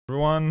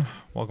Everyone,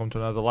 welcome to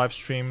another live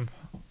stream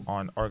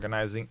on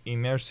organizing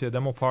Inércia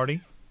demo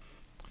party.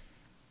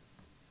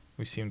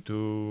 We seem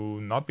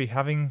to not be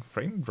having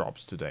frame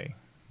drops today,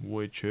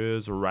 which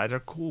is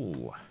rather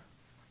cool.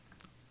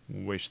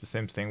 Wish the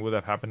same thing would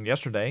have happened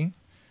yesterday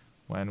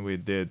when we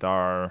did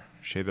our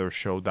shader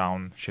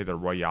showdown, shader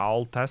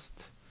royale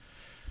test.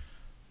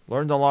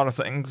 Learned a lot of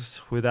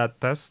things with that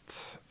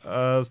test.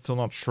 Still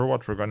not sure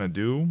what we're gonna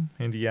do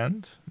in the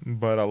end,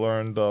 but I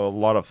learned a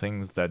lot of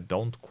things that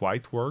don't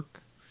quite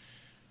work.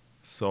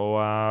 So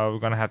we're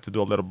gonna have to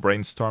do a little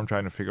brainstorm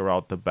trying to figure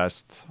out the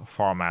best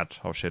format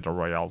of Shader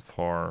Royale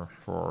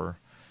for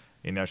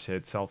Inércia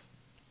itself.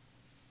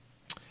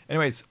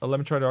 Anyways, let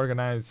me try to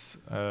organize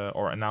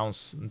or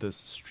announce this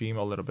stream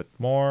a little bit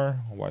more.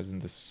 Why isn't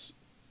this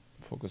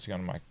focusing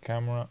on my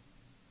camera?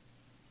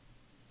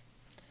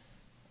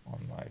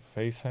 On my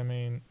face, I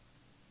mean.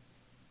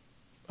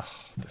 Ugh,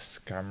 this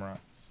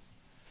camera.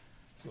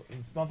 So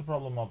it's not the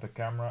problem of the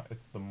camera,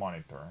 it's the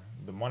monitor.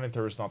 The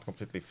monitor is not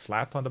completely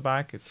flat on the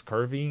back, it's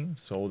curvy,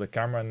 so the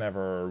camera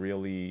never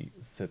really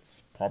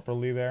sits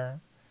properly there.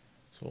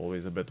 So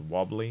always a bit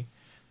wobbly,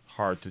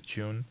 hard to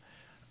tune.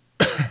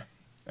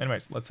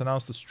 Anyways, let's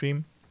announce the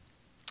stream,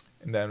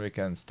 and then we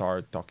can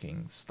start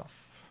talking stuff.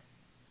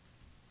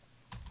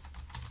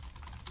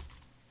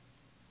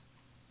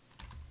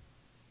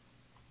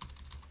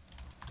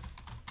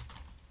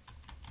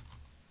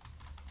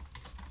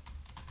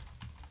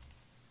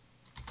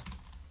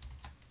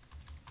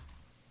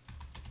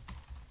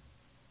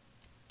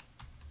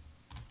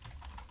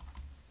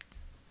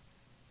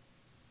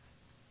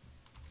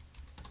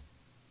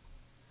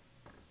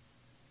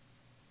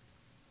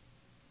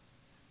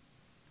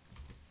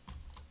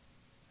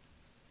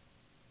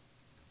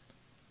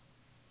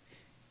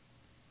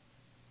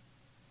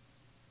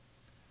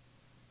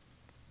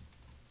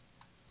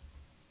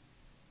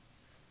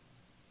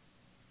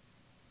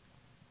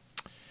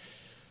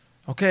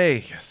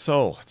 Okay,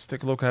 so let's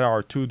take a look at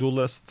our to-do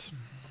list.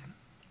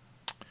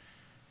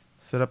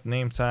 Set up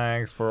name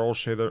tags for all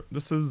shader.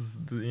 This is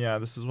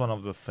one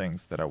of the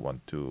things that I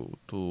want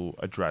to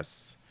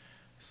address.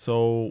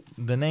 So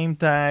the name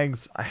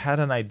tags, I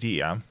had an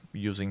idea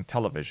using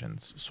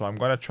televisions, so I'm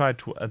gonna try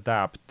to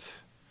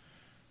adapt.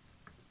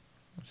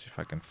 Let's see if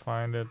I can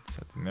find it.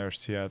 Set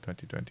Inércia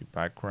 2020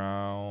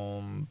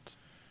 background.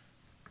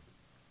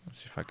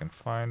 Let's see if I can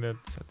find it.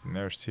 Set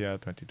Inércia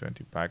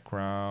 2020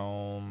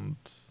 background.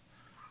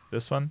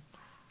 This one,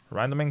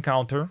 random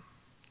encounter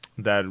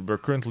that we're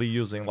currently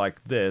using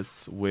like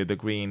this, with the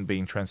green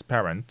being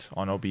transparent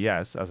on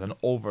OBS as an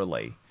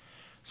overlay.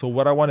 So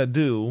what I want to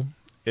do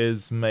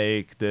is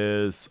make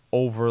this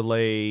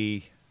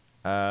overlay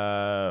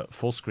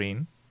full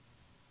screen.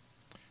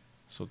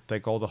 So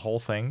take all the whole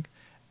thing,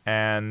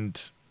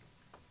 and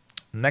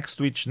next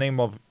to each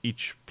name of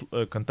each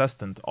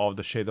contestant of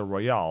the Shader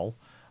Royale,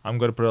 I'm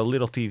going to put a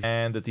little TV,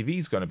 and the TV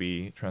is going to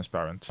be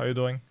transparent. How are you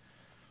doing?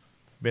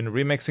 Been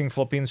remixing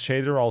Philippines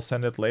shader, I'll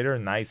send it later.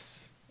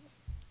 Nice.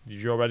 Did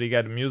you already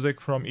get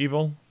music from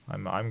Evil?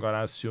 I'm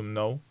gonna assume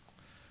no.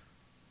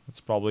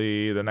 That's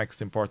probably the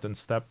next important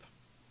step.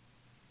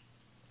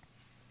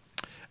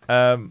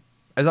 As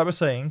I was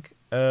saying,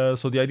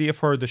 so the idea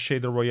for the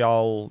Shader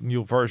Royale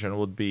new version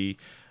would be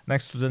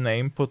next to the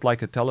name, put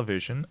like a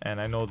television,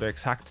 and I know the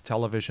exact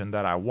television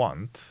that I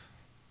want,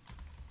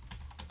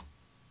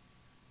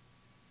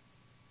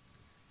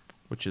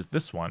 which is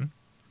this one.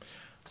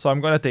 So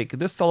I'm gonna take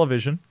this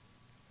television,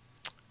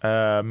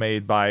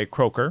 made by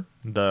Croker,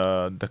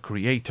 the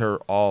creator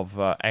of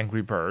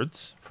Angry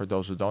Birds, for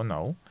those who don't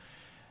know,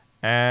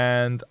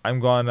 and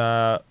I'm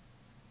gonna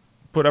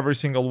put every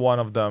single one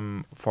of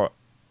them for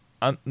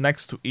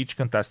next to each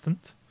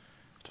contestant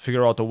to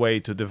figure out a way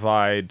to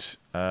divide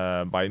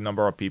by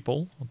number of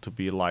people to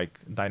be like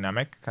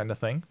dynamic kind of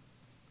thing.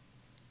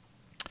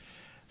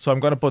 So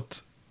I'm gonna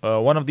put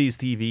one of these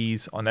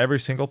TVs on every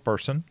single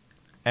person.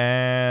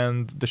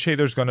 And the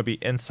shader is going to be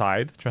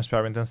inside,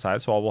 transparent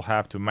inside, so I will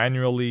have to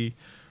manually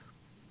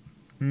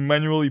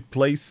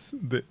place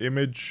the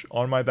image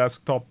on my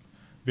desktop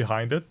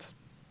behind it.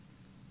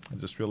 I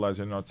just realized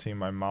you're not seeing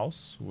my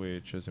mouse,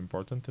 which is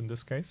important in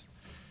this case.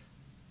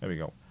 There we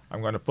go.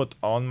 I'm going to put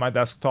on my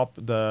desktop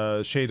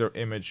the shader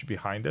image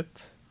behind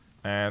it,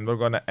 and we're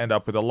going to end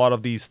up with a lot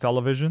of these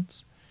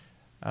televisions.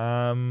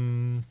 I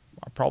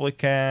probably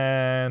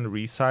can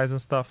resize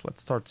and stuff.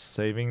 Let's start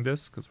saving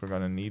this because we're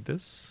going to need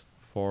this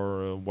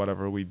for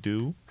whatever we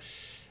do.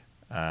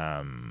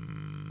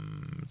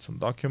 Some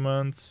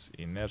documents,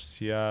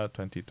 Inércia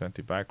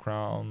 2020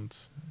 background.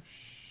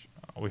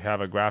 We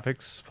have a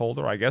graphics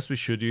folder. I guess we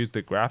should use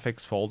the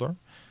graphics folder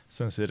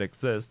since it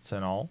exists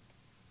and all.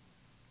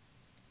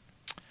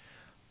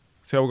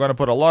 So we're going to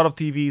put a lot of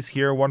TVs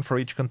here, one for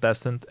each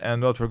contestant,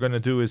 and what we're going to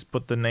do is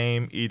put the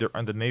name either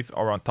underneath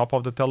or on top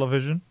of the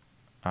television,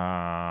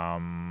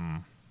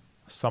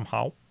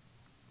 somehow.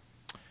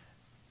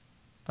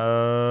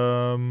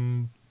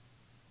 And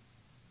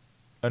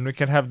we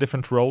can have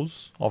different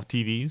rows of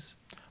TVs.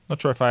 Not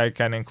sure if I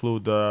can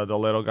include the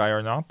little guy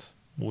or not.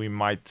 We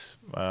might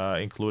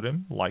include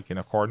him like in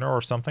a corner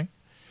or something.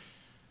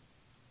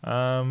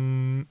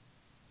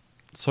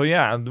 So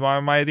yeah,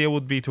 my idea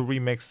would be to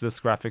remix this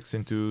graphics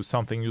into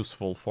something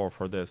useful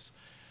for this.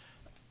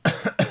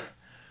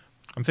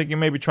 I'm thinking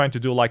maybe trying to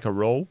do like a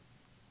row,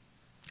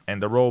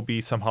 and the row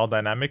be somehow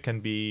dynamic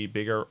and be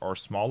bigger or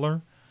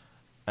smaller,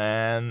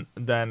 and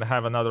then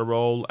have another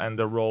row and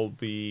the row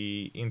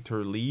be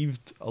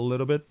interleaved a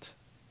little bit.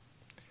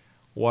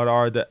 What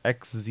are the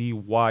X, Z,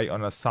 Y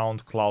on a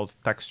SoundCloud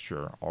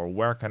texture, or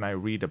where can I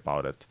read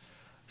about it?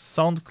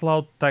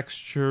 SoundCloud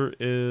texture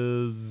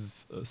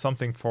is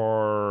something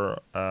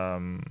for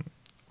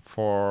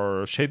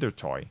Shader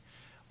Toy,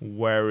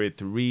 where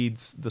it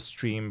reads the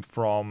stream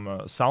from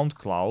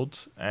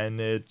SoundCloud and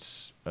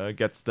it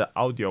gets the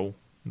audio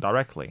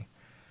directly.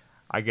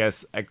 I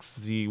guess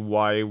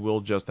XZY will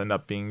just end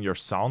up being your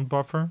sound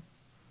buffer,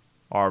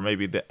 or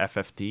maybe the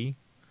FFT.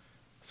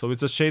 So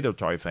it's a Shader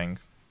Toy thing.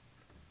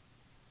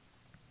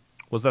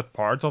 Was that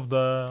part of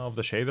the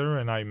shader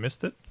and I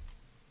missed it?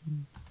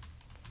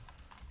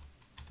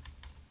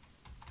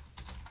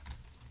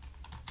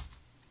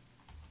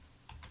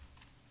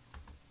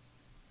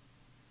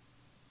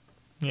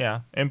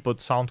 Yeah, input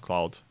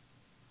SoundCloud.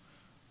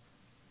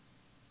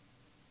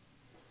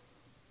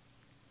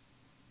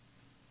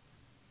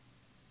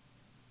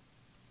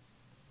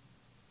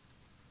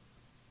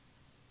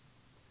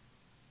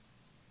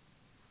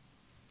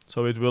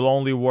 So it will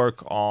only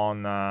work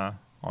on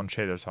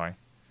Shader Toy.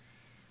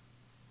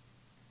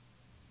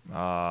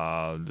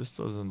 This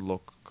doesn't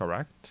look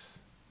correct.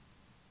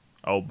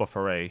 Oh,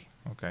 buffer A.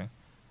 Okay.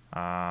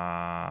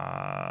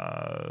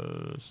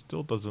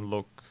 Still doesn't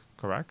look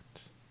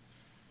correct.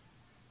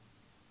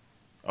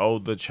 Oh,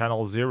 the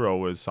channel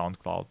 0 is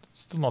SoundCloud.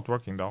 It's still not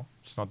working though.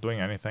 It's not doing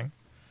anything.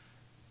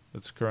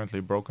 It's currently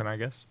broken, I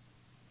guess.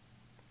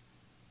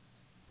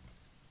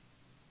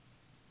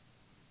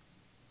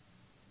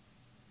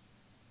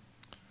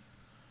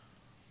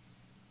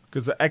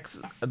 Because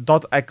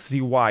the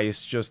 .xzy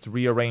is just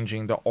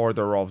rearranging the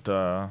order of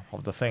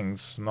the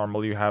things.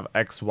 Normally you have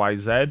x, y,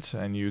 z,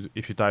 and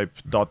if you type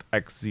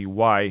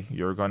 .xzy,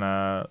 you're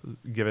gonna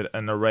give it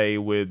an array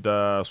with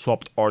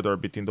swapped order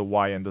between the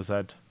y and the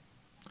z.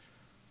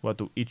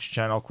 What each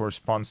channel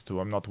corresponds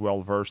to. I'm not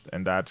well versed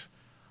in that.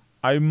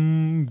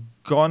 I'm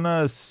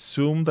gonna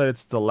assume that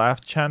it's the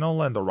left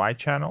channel and the right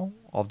channel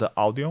of the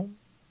audio.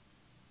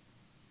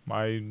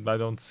 I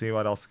don't see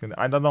what else can.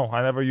 I don't know.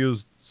 I never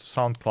used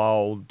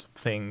SoundCloud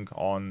thing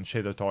on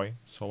Shader Toy,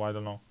 so I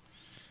don't know.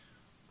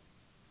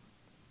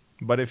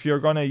 But if you're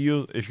gonna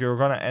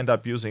end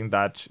up using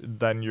that,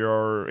 then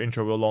your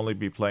intro will only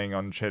be playing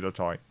on Shader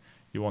Toy.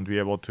 You won't be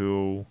able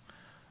to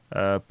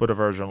put a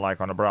version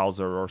like on a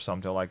browser or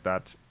something like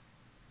that,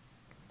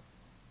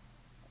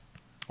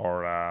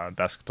 or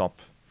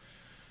desktop.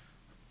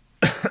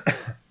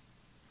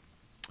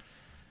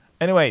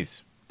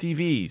 Anyways.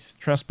 TVs,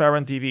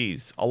 transparent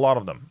TVs, a lot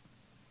of them.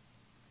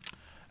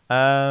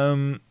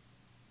 I'm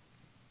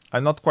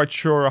not quite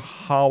sure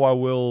how I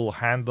will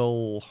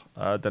handle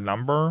the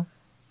number.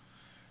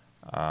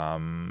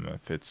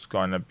 If it's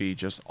gonna be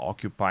just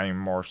occupying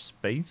more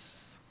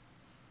space,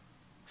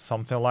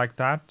 something like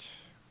that.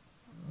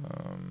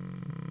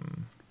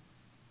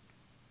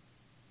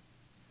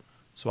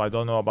 So I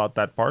don't know about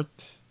that part.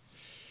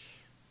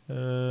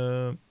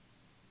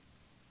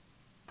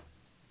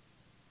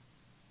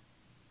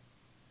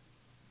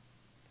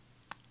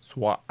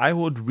 So I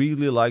would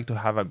really like to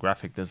have a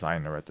graphic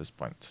designer at this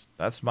point.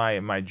 That's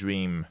my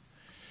dream.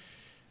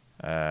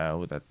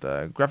 That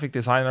the graphic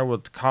designer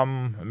would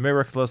come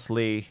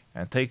miraculously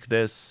and take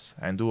this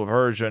and do a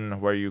version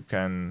where you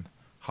can,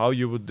 how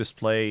you would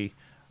display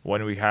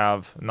when we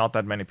have not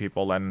that many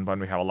people and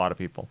when we have a lot of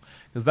people.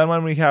 Because then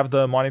when we have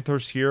the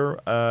monitors here,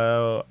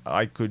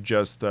 I could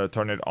just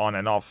turn it on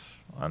and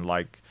off. And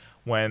like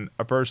when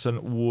a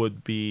person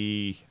would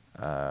be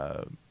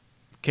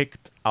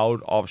kicked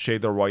out of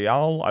Shader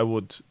Royale, I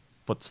would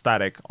put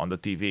static on the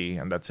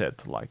TV and that's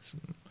it. Like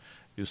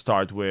you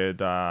start with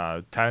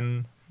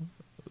 10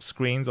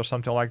 screens or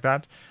something like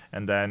that,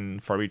 and then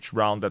for each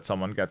round that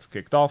someone gets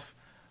kicked off,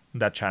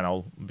 that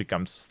channel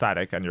becomes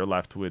static and you're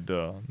left with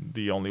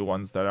the only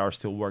ones that are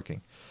still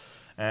working.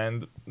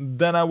 And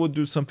then I would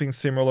do something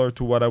similar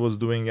to what I was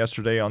doing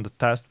yesterday on the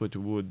test, which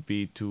would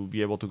be to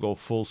be able to go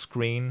full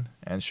screen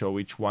and show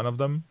each one of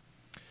them.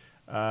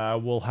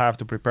 We'll have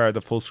to prepare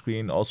the full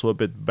screen also a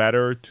bit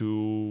better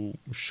to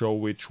show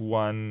which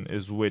one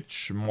is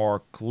which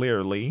more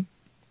clearly.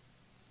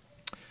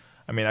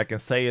 I mean, I can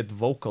say it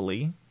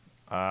vocally,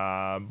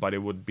 but it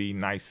would be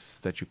nice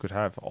that you could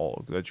have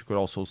that you could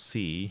also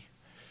see.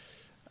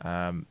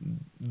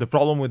 The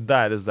problem with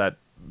that is that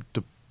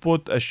to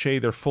put a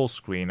shader full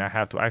screen, I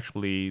have to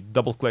actually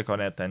double click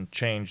on it and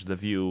change the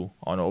view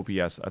on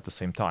OBS at the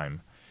same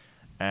time.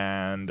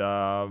 And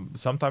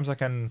sometimes I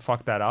can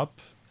fuck that up.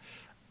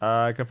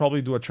 I can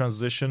probably do a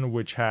transition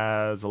which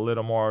has a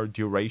little more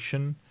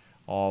duration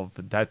of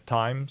that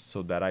time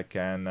so that I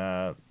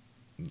can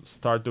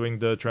start doing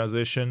the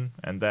transition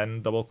and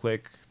then double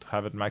click to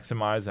have it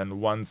maximize,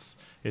 and once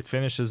it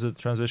finishes the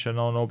transition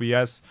on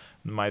OBS,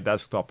 my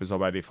desktop is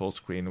already full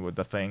screen with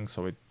the thing,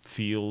 so it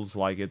feels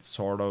like it's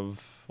sort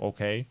of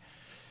okay.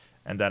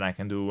 And then I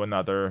can do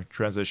another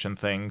transition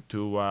thing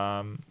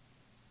to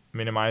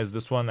minimize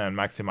this one and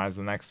maximize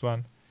the next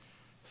one.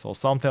 So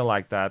something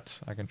like that,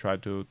 I can try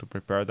to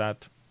prepare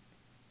that.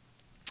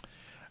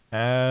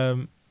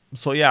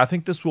 So yeah, I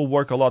think this will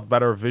work a lot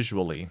better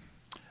visually.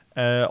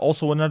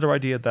 Also, another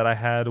idea that I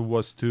had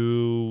was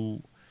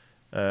to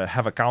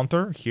have a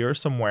counter here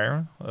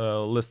somewhere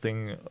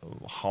listing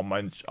how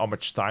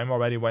much time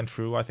already went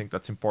through. I think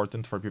that's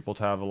important for people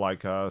to have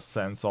like a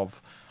sense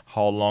of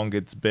how long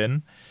it's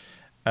been.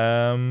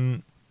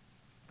 The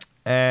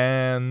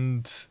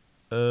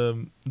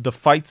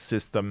fight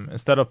system,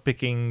 instead of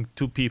picking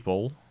 2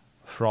 people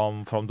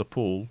from the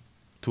pool,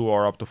 2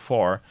 or up to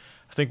 4,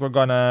 I think we're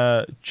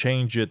gonna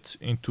change it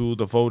into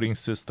the voting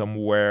system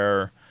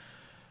where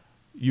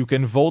you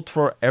can vote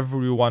for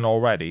everyone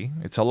already.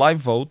 It's a live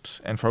vote,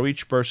 and for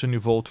each person you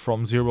vote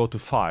from 0 to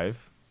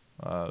 5,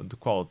 the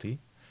quality,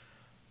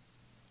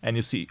 and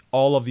you see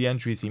all of the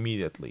entries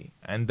immediately.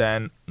 And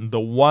then the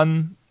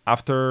one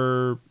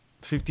after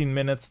 15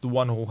 minutes, the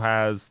one who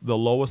has the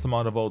lowest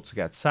amount of votes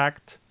gets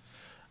sacked,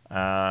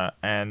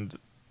 and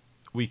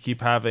we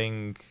keep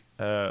having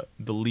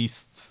the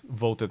least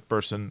voted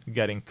person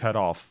getting cut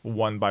off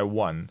one by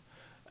one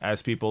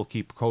as people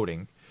keep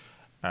coding.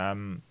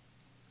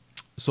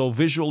 So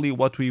visually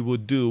what we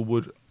would do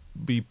would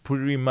be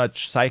pretty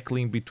much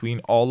cycling between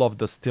all of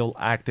the still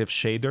active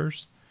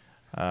shaders.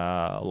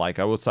 Like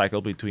I would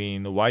cycle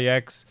between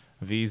YX,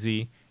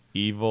 VZ,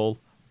 Evil,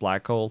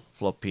 Black Hole,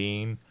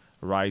 Flopine,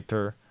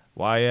 Writer,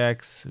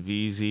 YX,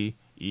 VZ,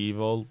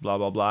 Evil, blah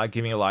blah blah,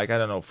 giving like, I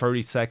don't know,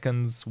 30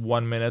 seconds,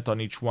 1 minute on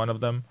each one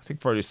of them. I think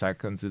 30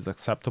 seconds is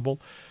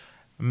acceptable.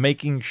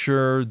 Making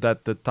sure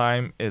that the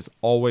time is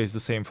always the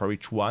same for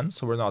each one,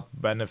 so we're not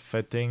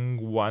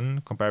benefiting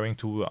one comparing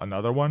to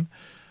another one.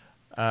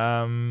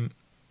 And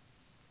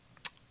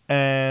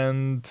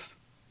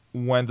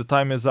when the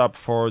time is up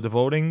for the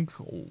voting,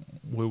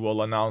 we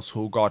will announce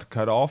who got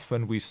cut off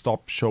and we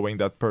stop showing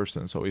that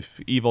person. So if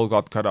Evil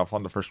got cut off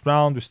on the first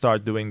round, we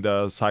start doing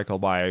the cycle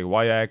by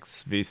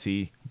YX,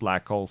 VC,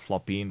 Black Hole,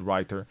 Flopine,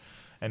 Writer,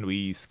 and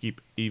we skip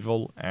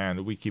Evil,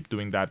 and we keep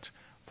doing that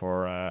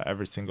for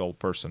every single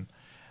person.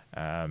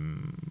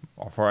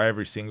 Or for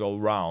every single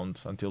round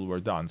until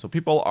we're done. So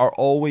people are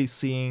always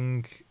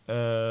seeing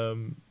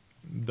the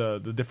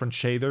different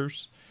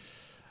shaders.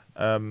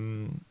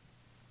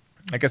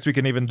 I guess we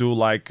can even do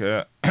like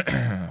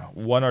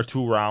 1 or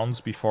 2 rounds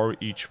before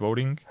each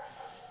voting.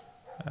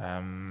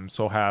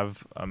 So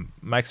have a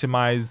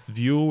maximized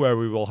view where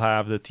we will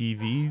have the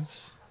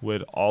TVs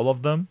with all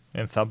of them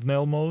in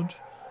thumbnail mode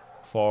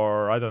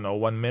for, I don't know,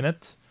 1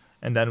 minute.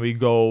 And then we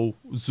go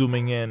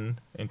zooming in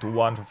into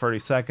one for 30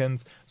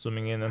 seconds,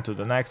 zooming in into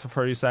the next for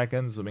 30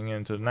 seconds, zooming in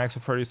into the next for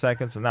 30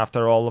 seconds. And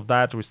after all of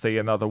that, we stay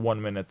another 1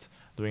 minute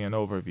doing an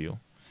overview.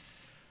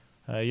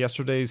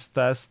 Yesterday's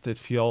test, it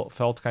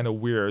felt kind of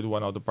weird.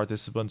 One of the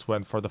participants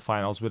went for the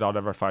finals without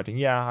ever fighting.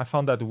 Yeah, I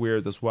found that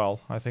weird as well.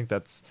 I think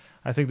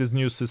this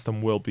new system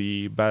will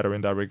be better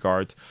in that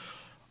regard.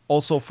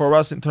 Also, for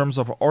us, in terms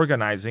of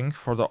organizing,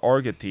 for the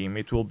Orga team,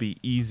 it will be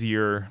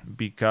easier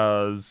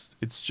because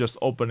it's just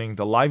opening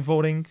the live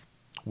voting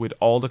with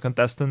all the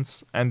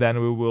contestants, and then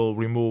we will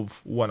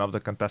remove one of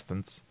the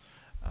contestants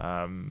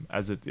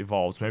as it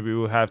evolves. Maybe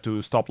we'll have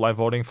to stop live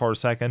voting for a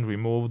second,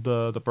 remove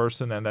the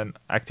person, and then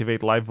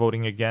activate live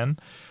voting again.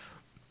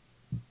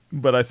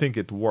 But I think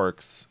it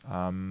works.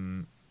 I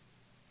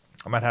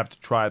might have to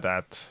try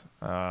that.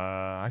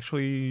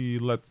 Actually,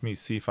 let me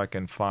see if I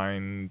can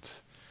find...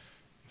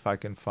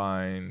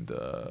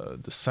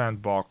 the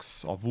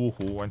sandbox of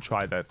Woohoo and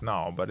try that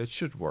now, but it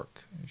should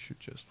work. It should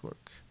just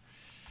work.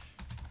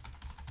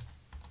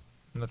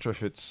 I'm not sure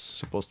if it's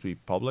supposed to be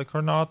public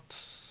or not,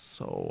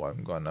 so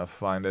I'm gonna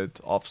find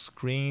it off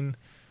screen,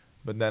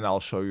 but then I'll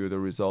show you the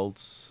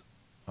results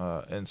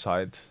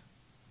inside.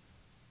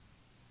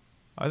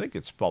 I think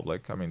it's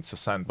public. I mean, it's a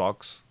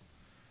sandbox.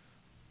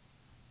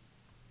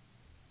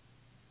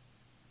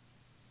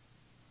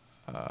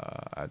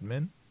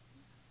 Admin.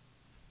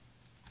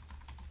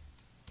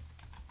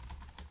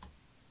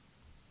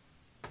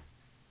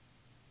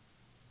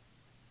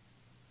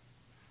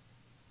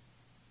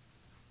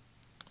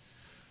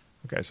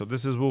 Okay, so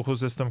this is Woohoo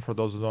system for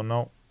those who don't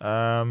know.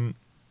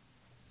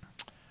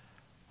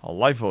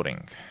 Live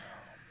voting.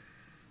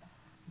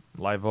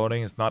 Live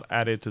voting is not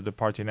added to the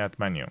PartyNet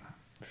menu.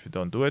 If you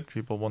don't do it,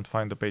 people won't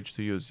find the page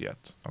to use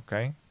yet.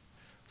 Okay.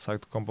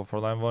 Select compo for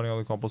live voting.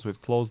 Only compos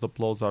with closed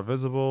uploads are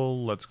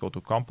visible. Let's go to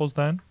compos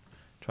then.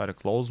 Try to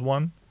close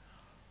one.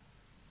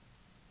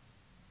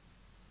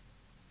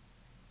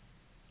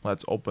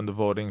 Let's open the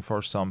voting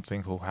for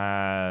something who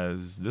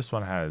has... This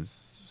one has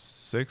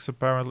 6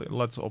 apparently.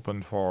 Let's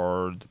open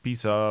for the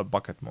Pizza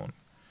Bucket Moon.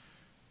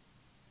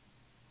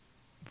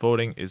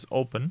 Voting is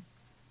open.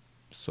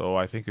 So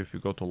I think if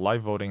you go to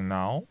live voting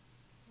now...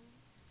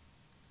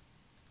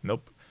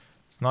 Nope.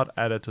 It's not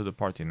added to the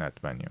PartyNet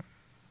menu.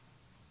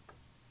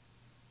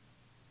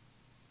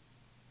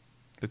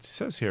 It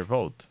says here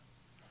vote,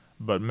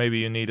 but maybe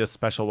you need a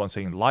special one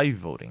saying live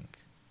voting.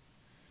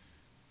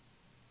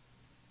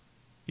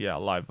 Yeah,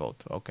 live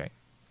vote. Okay.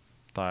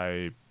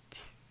 Type.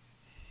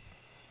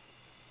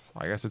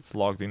 I guess it's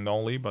logged in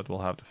only, but we'll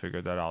have to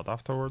figure that out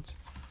afterwards.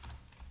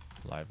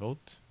 Live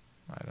vote.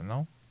 I don't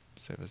know.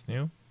 Save as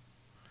new.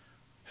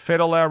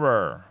 Fatal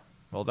error.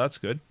 Well, that's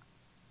good.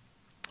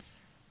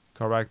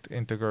 Incorrect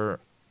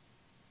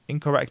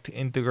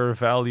integer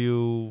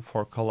value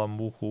for column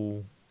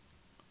woohoo.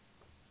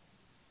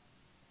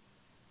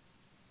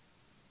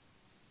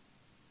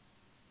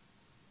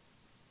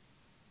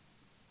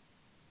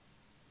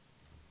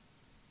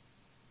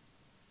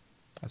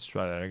 Let's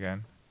try that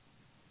again.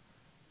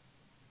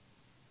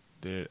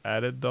 Did it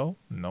add it though?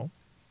 No.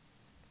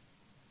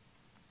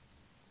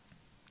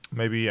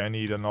 Maybe I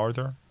need an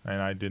order and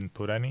I didn't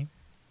put any.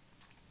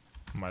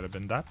 Might have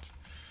been that.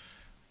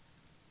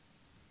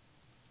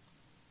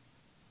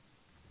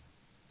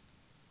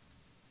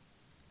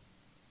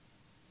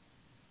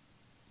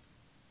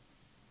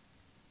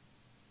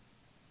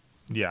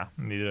 Yeah,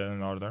 needed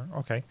an order.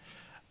 Okay.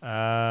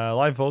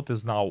 Live vote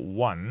is now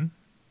 1.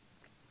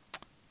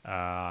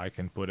 I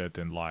can put it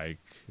in like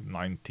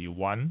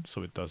 91,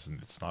 so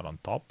it's not on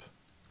top.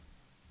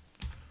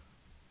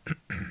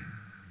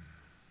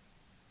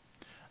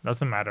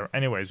 Doesn't matter.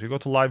 Anyways, we go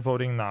to live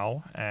voting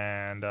now,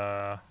 and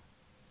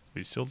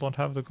we still don't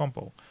have the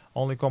compo.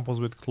 Only compos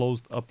with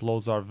closed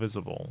uploads are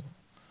visible.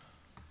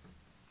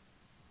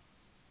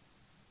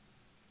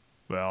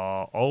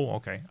 Well, oh,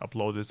 okay.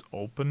 Upload is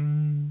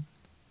open.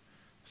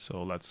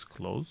 So let's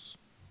close.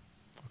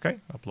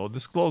 Okay, upload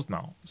is closed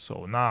now.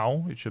 So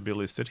now it should be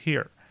listed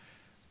here.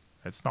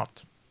 It's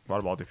not. What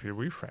about if you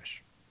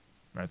refresh?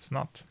 It's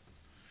not.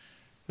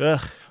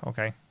 Ugh,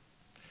 okay.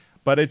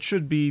 But it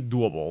should be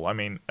doable. I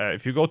mean,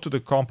 if you go to the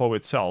compo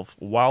itself,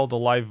 while the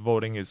live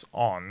voting is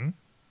on,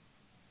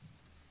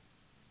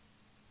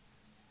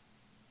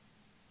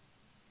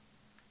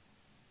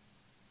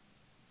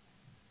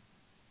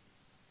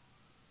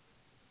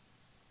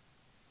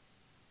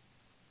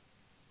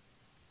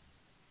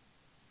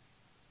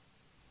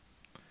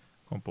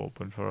 compo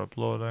open for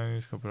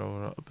uploading,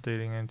 compo for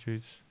updating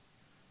entries.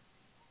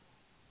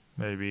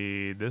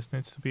 Maybe this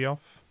needs to be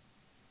off.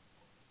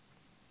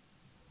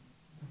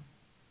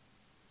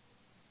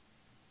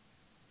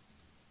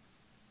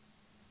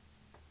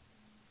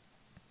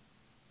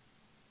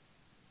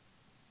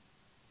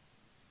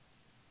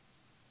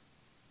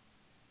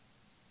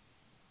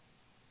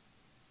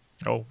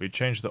 Oh, we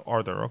changed the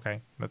order.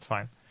 Okay, that's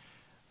fine.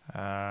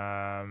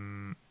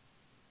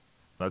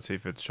 Let's see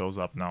if it shows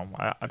up now.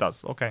 It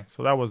does. Okay,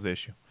 so that was the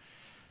issue.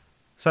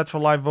 Set for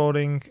live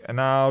voting, and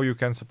now you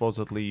can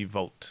supposedly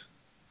vote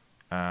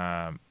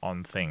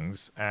on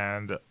things.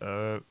 And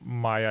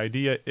my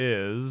idea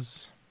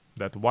is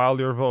that while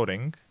you're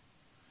voting,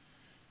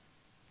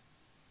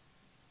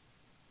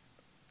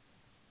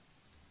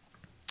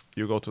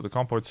 you go to the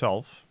compo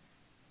itself,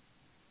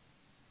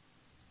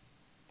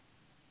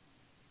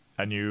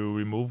 and you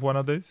remove one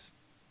of these.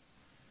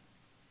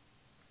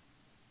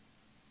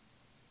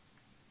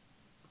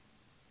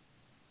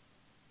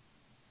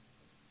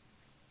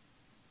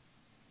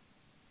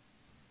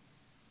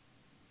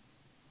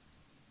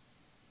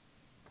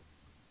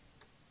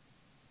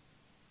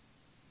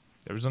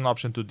 There's an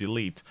option to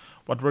delete.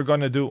 What we're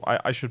gonna do,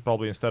 I should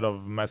probably, instead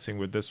of messing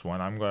with this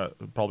one, I'm gonna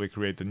probably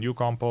create a new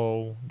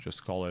compo.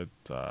 Just call it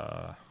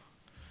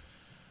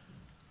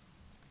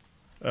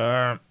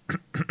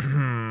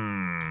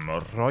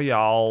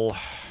Royal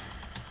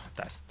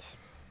Test.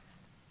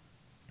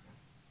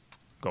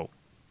 Go.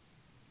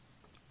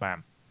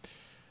 Bam.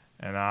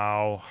 And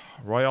now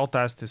Royal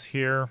Test is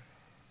here.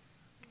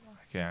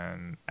 I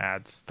can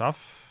add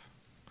stuff.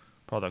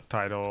 Product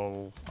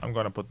title. I'm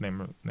gonna put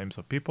names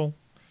of people.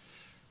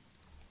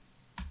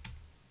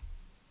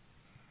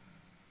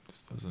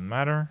 This doesn't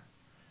matter.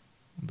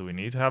 Do we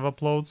need to have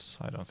uploads?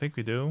 I don't think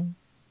we do.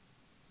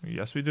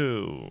 Yes, we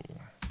do.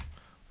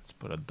 Let's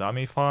put a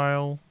dummy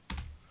file.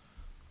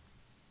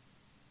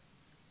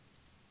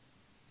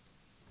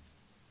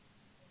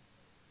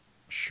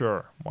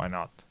 Sure, why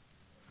not?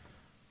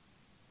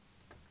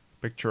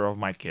 Picture of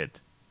my kid.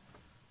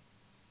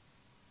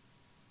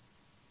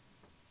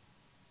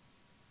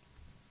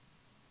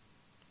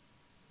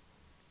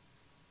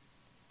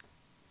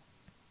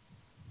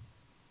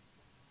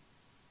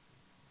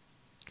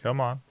 Come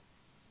on.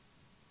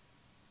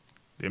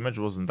 The image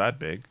wasn't that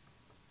big.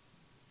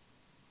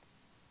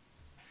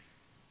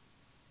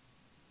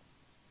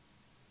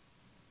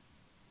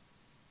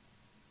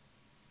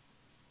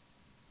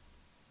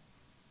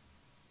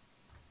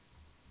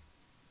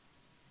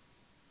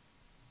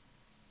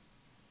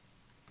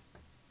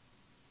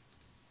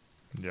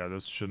 Yeah,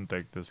 this shouldn't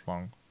take this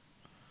long.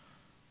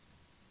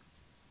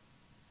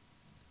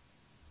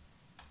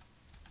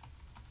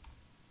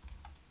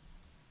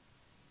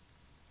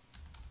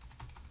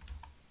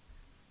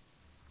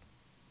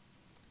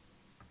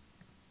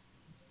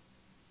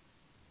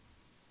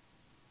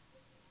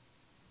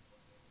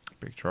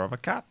 Picture of a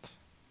cat.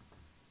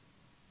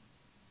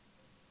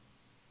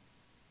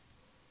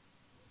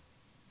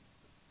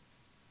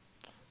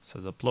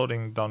 Says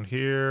uploading down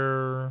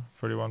here,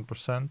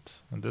 31%.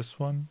 And this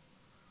one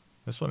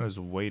is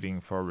waiting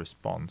for a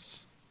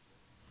response.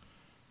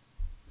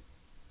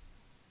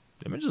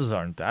 The images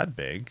aren't that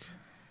big.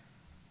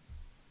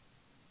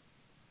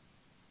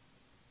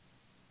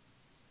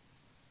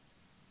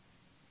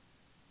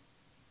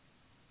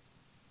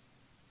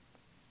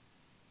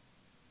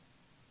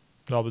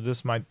 No, but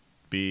this might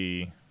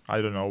be,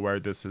 I don't know where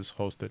this is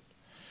hosted.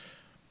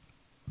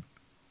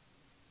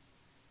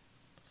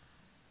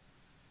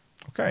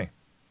 Okay.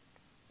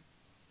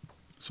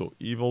 So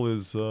evil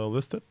is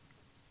listed.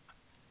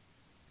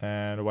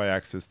 And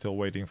y-axis is still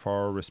waiting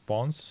for a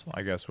response.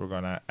 I guess we're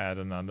gonna add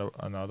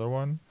another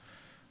one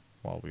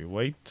while we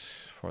wait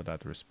for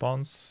that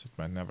response. It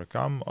might never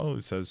come. Oh,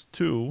 it says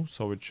 2,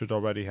 so it should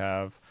already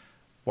have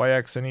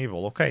y-axis and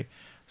evil. Okay.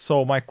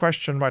 So my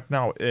question right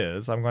now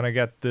is, I'm gonna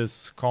get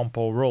this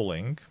compo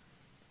rolling.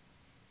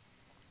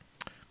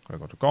 Gonna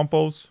go to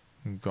compose,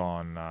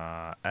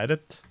 gonna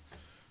edit,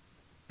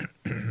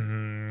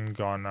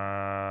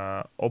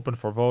 gonna open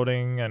for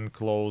voting and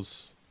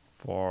close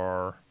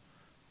for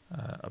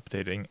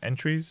updating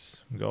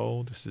entries.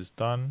 Go, this is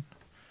done.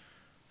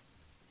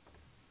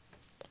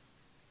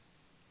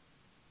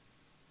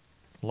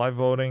 Live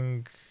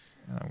voting,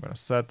 I'm gonna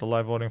set the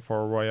live voting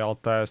for Royale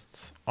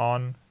test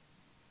on.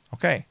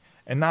 Okay.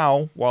 And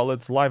now, while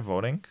it's live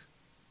voting,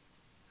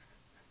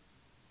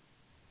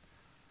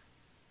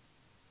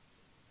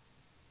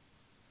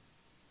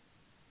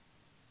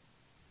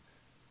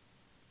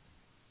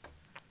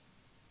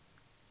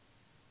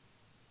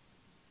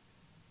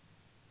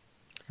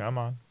 come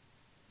on,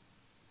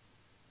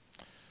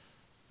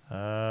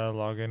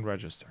 login,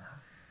 register.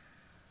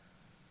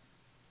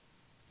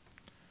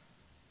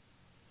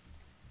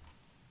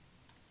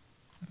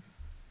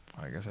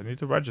 I guess I need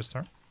to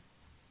register.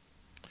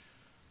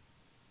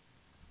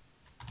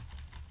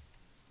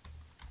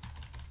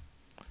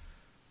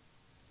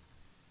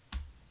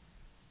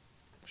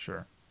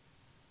 Sure.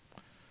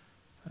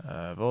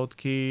 Vote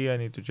key, I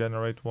need to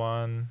generate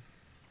one.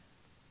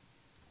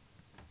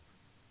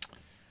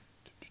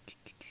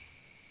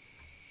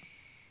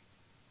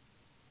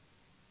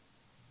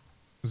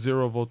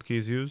 Zero vote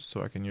keys used,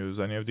 so I can use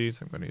any of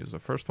these. I'm going to use the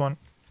first one.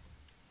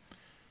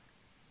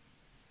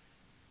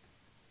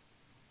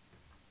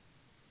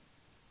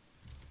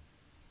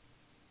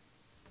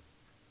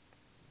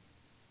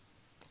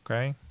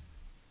 Okay.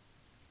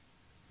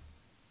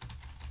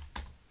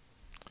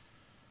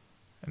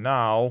 And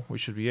now we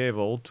should be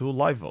able to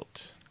live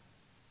vote.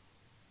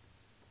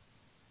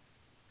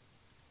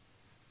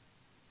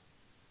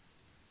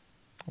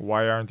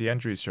 Why aren't the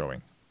entries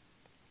showing?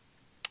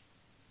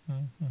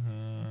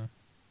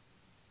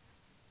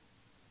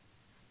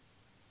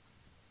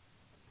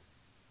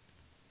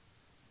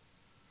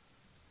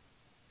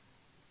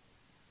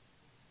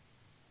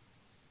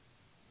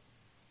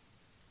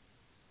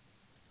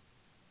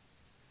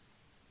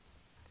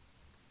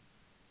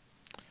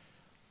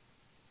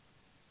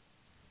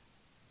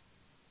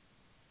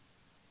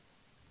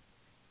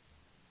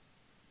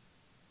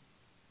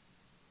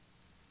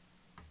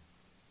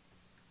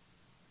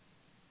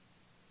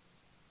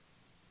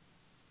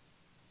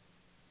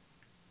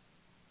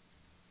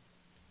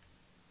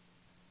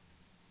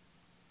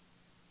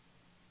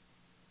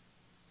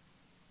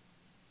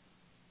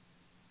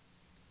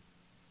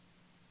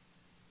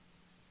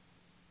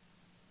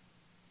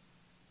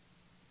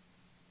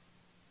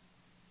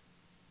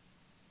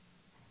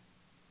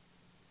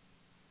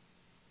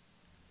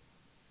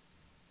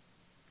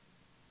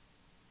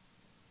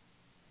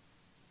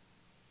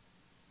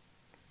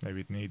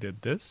 Maybe it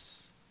needed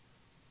this.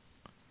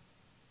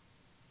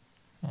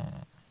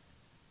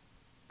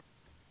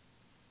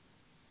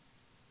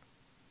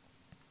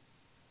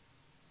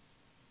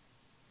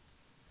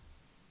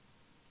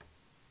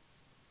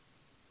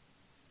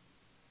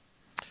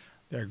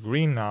 They're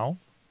green now.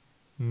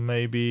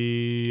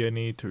 Maybe I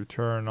need to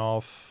turn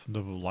off the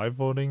live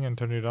voting and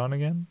turn it on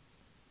again.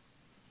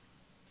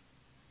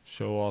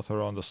 Show author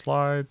on the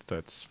slide,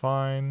 that's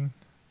fine.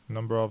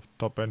 Number of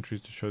top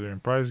entries to show during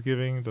prize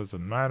giving,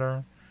 doesn't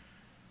matter.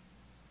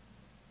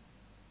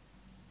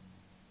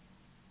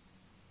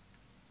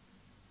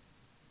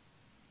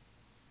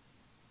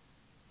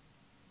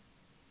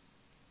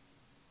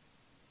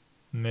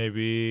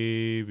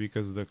 Maybe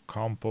because the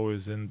compo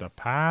is in the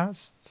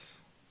past.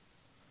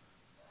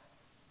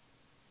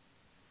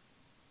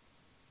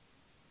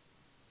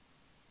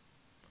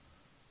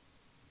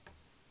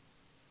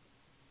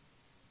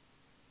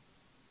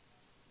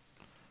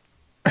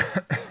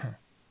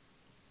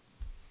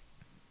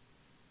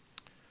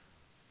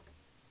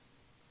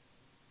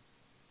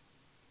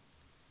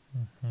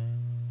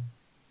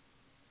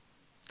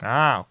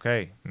 Ah,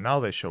 okay. Now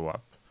they show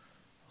up.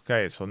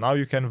 Okay, so now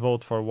you can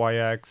vote for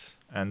YX,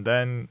 and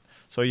then,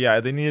 so yeah,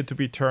 they needed to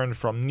be turned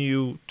from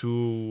new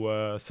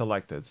to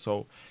selected.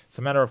 So it's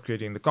a matter of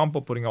creating the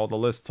compo, putting all the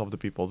lists of the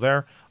people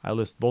there. I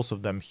list both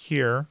of them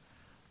here.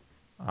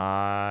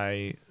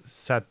 I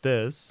set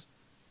this.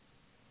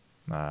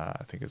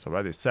 I think it's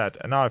already set.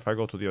 And now if I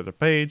go to the other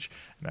page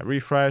and I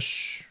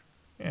refresh,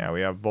 yeah,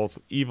 we have both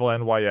evil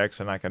and YX,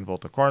 and I can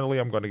vote accordingly.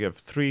 I'm going to give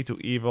 3 to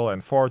evil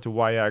and 4 to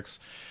YX.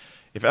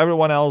 If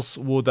everyone else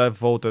would have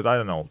voted, I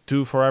don't know,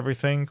 2 for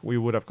everything, we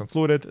would have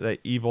concluded that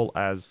evil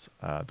has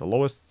the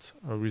lowest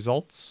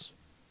results.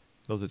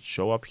 Does it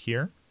show up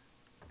here?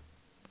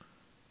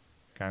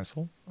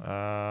 Cancel.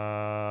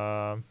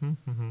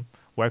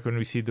 Where can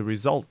we see the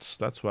results?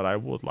 That's what I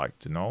would like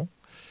to know.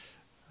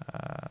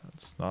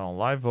 It's not on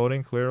live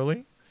voting,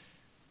 clearly.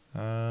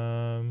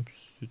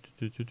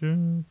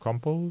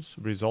 Compose,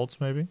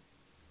 results maybe.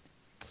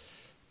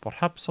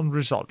 Perhaps on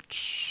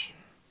results.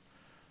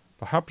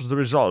 Perhaps the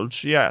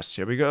results, yes,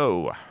 here we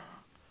go.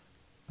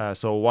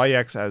 So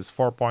YX has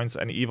 4 points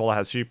and evil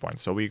has 3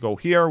 points. So we go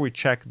here, we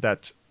check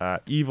that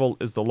evil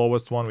is the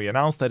lowest one. We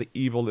announce that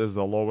evil is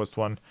the lowest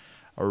one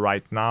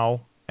right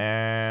now.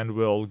 And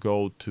we'll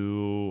go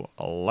to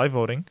live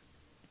voting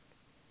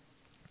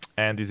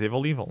and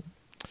disable evil.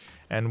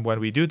 And when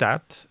we do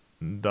that,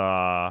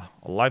 the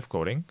live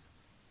coding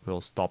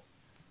will stop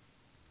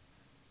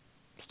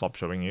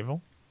showing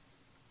evil.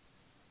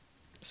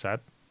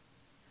 Set.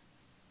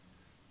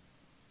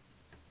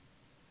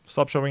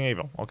 Stop showing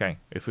evil. Okay,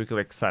 if we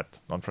click set,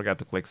 don't forget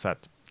to click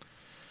set.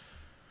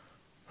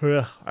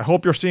 I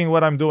hope you're seeing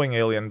what I'm doing,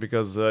 Alien,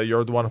 because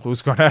you're the one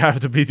who's gonna have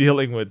to be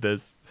dealing with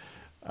this.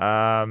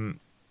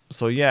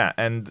 So yeah,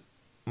 and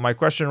my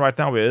question right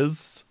now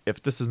is,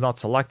 if this is not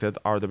selected,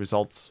 are the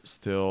results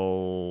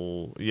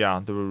still... Yeah,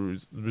 the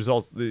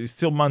results, it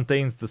still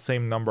maintains the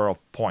same number of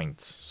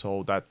points.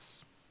 So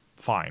that's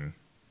fine,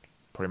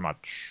 pretty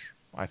much,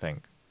 I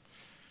think.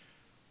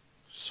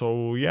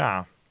 So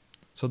yeah,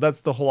 so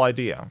that's the whole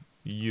idea.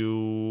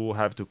 You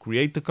have to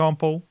create the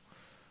compo,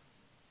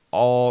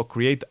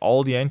 create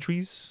all the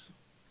entries.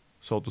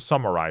 So to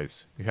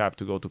summarize, you have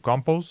to go to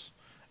compose,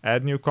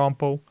 add new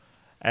compo,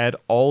 add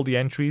all the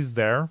entries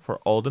there for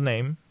all the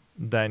name.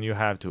 Then you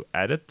have to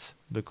edit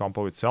the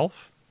compo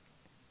itself.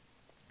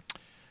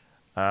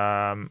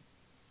 Turn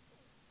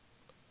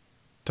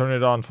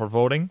it on for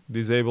voting.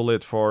 Disable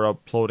it for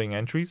uploading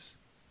entries.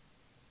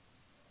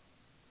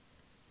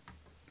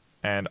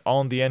 And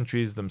on the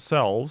entries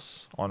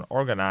themselves, on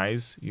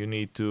organize, you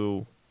need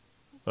to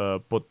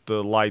put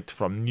the light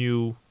from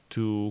new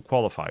to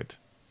qualified.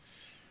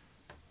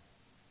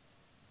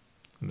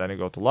 And then you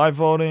go to live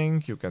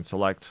voting. You can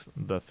select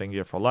the thing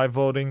here for live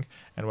voting.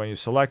 And when you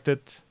select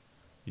it,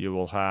 you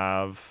will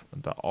have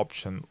the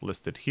option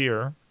listed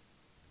here.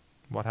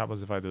 What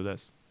happens if I do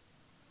this?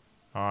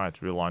 Oh, it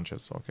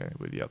relaunches. Okay,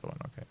 with the other one.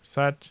 Okay,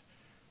 set.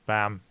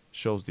 Bam.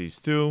 Shows these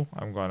two.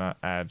 I'm gonna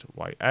add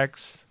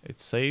YX.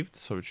 It's saved,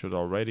 so it should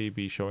already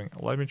be showing.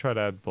 Let me try to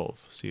add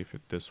both. See if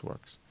this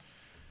works.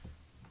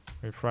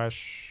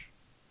 Refresh.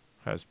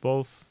 Has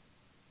both.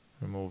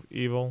 Remove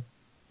evil.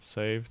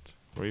 Saved.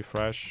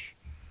 Refresh.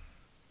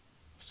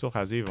 Still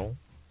has evil.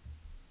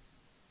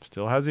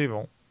 Still has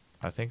evil.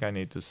 I think I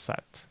need to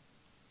set.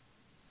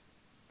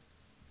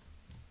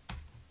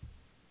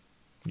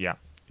 Yeah.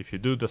 If you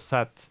do the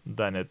set,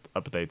 then it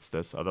updates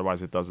this.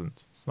 Otherwise, it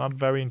doesn't. It's not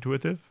very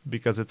intuitive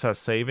because it says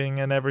saving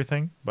and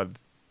everything, but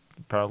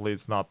apparently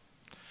it's not.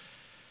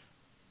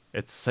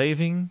 It's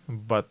saving,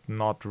 but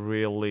not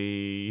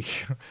really,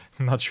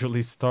 not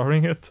really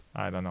storing it.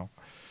 I don't know.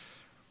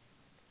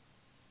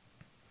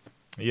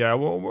 Yeah,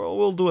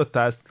 we'll do a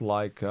test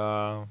like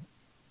 1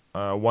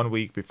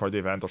 week before the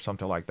event or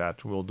something like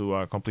that. We'll do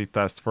a complete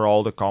test for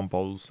all the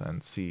compos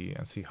and see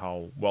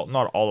how well.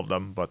 Not all of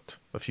them, but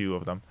a few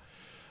of them.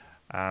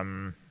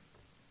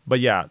 But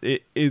yeah,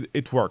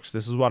 it works.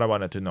 This is what I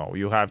wanted to know.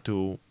 You have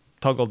to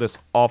toggle this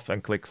off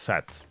and click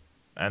set.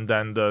 And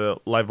then the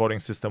live voting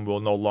system will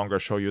no longer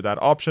show you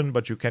that option,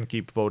 but you can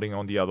keep voting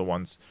on the other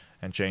ones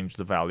and change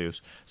the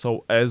values.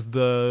 So as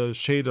the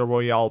Shader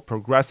Royale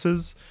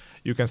progresses,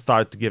 you can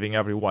start giving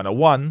everyone a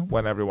 1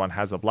 when everyone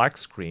has a black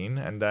screen.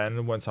 And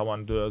then when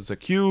someone does a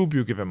cube,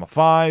 you give him a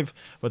 5.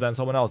 But then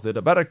someone else did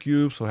a better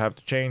cube, so you have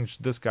to change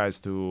this guy's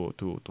to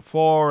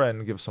 4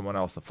 and give someone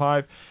else a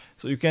 5.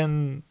 So you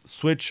can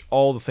switch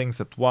all the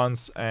things at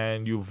once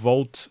and you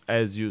vote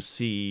as you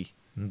see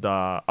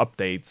the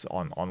updates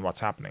on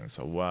what's happening.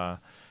 So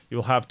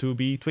you'll have to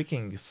be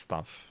tweaking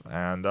stuff.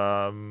 And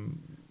the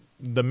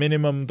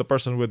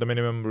person with the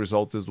minimum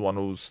results is the one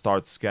who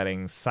starts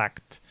getting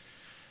sacked.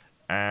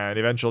 And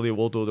eventually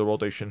we'll do the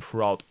rotation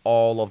throughout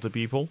all of the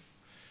people.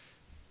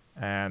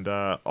 And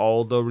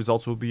all the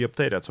results will be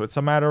updated. So it's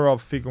a matter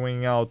of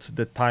figuring out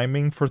the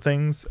timing for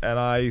things. And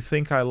I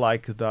think I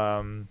like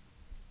the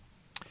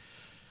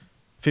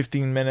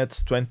 15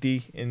 minutes,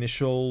 20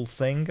 initial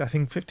thing. I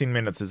think 15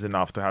 minutes is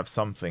enough to have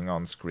something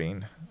on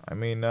screen. I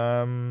mean,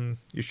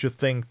 you should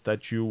think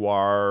that you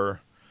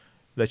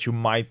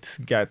might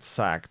get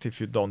sacked if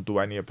you don't do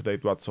any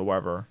update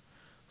whatsoever.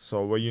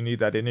 So where you need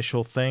that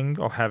initial thing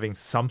of having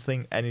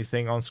something,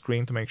 anything on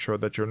screen to make sure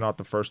that you're not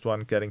the first one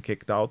getting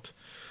kicked out.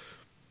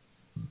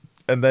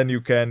 And then you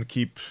can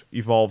keep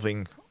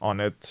evolving on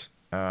it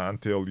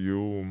until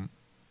you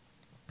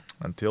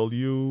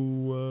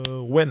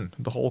win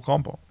the whole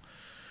combo.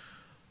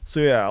 So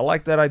yeah, I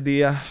like that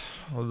idea.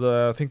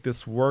 I think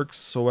this works.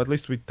 So at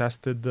least we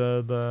tested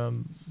the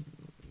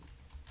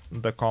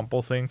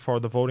compo thing for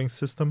the voting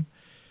system.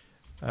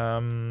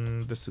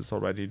 This is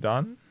already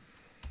done.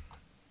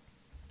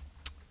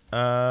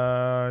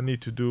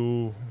 Need to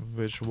do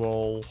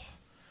visual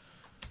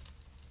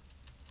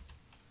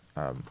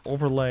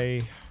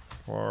overlay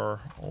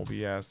for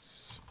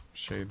OBS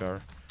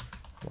shader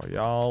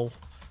Royale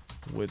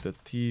with the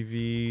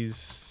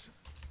TV's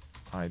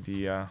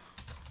idea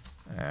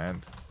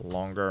and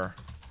longer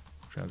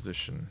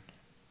transition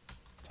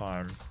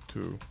time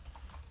to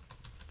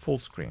full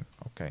screen.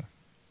 Okay.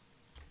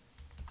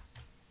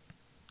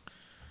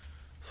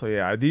 So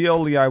yeah,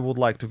 ideally I would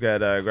like to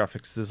get a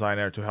graphics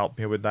designer to help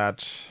me with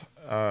that,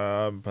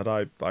 but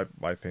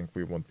I think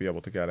we won't be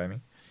able to get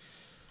any.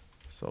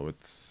 So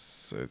it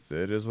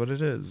is what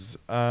it is.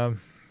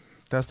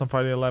 Test on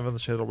Friday 11 the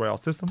Shadow Royale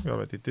system. We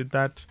already did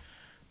that.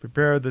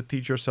 Prepare the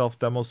Teach Yourself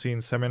demo scene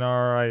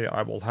seminar.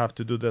 I will have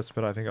to do this,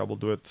 but I think I will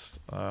do it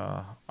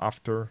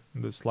after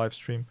this live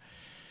stream.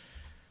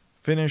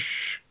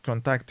 Finish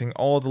contacting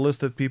all the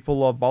listed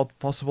people about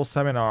possible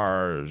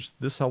seminars.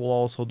 This I will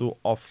also do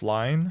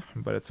offline,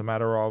 but it's a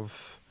matter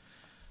of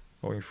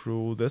going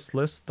through this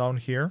list down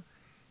here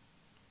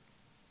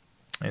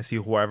and see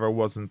whoever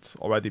wasn't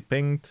already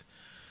pinged.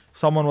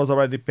 Someone was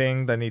already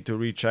pinged. I need to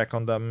recheck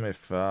on them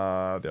if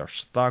they're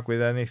stuck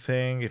with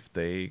anything, if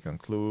they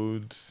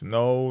conclude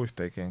no, if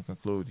they can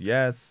conclude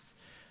yes,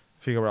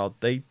 figure out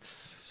dates.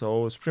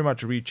 So it's pretty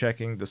much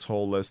rechecking this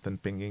whole list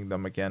and pinging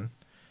them again.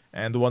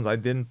 And the ones I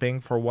didn't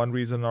ping for one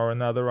reason or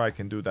another, I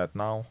can do that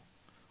now.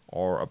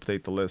 Or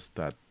update the list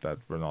that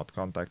we're not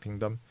contacting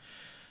them.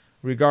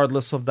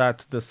 Regardless of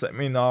that, the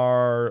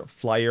seminar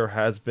flyer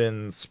has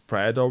been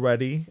spread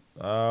already.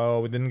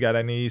 We didn't get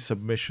any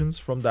submissions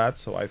from that,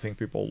 so I think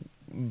people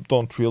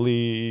don't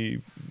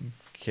really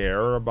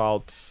care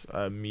about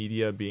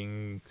media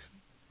being,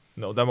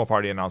 demo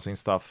party announcing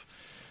stuff.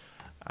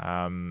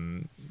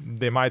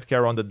 They might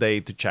care on the day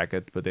to check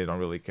it, but they don't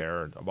really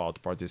care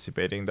about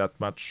participating that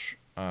much,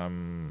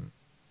 unless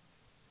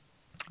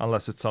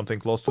it's something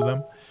close to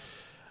them.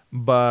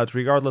 But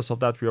regardless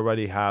of that, we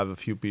already have a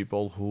few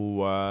people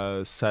who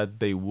said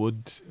they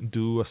would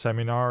do a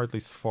seminar, at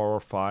least 4 or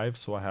 5.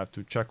 So I have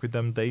to check with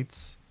them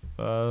dates,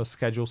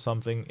 schedule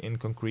something in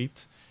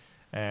concrete,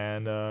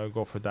 and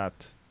go for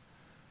that.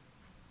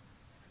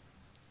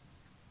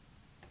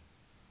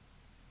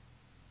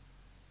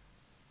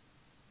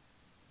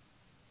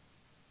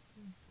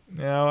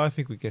 Yeah, I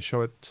think we can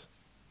show it,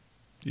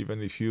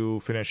 even if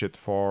you finish it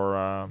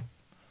for...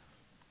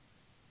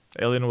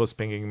 Alien was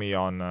pinging me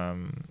on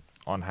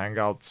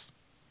Hangouts,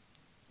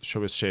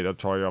 show his shader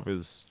tutorial of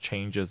his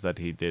changes that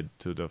he did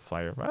to the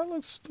flyer. Well,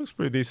 looks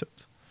pretty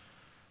decent.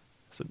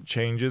 Some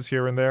changes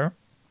here and there.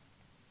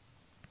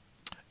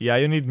 Yeah,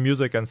 you need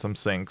music and some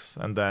syncs,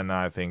 and then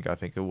I think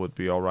it would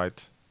be all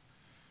right.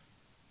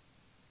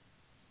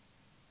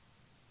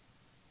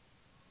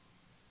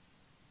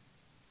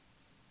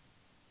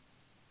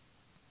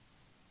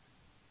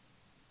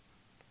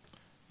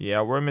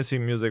 Yeah, we're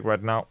missing music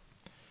right now.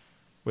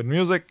 With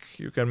music,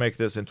 you can make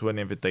this into an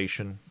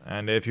invitation,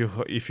 and if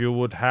you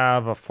would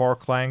have a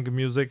 4Clang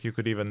music, you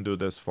could even do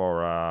this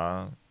for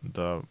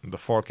the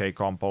 4K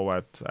compo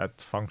at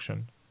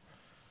function.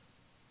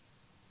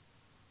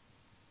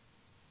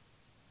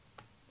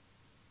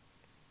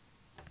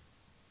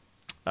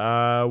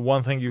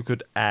 One thing you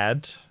could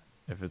add,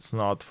 if it's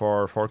not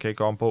for 4K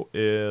compo,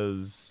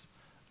 is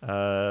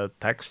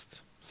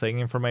text saying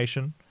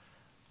information,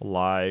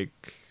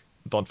 like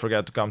don't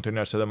forget to come to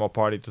Inércia Demo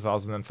Party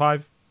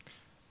 2005.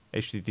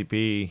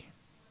 HTTP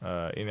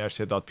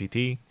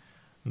inertia.pt,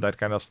 that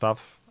kind of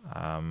stuff.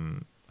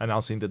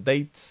 Announcing the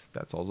date,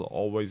 that's also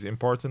always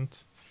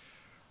important.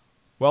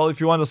 Well,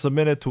 if you want to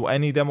submit it to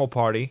any demo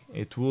party,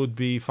 it would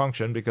be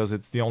function because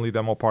it's the only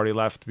demo party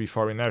left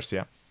before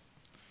Inércia.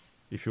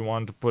 If you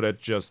want to put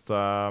it just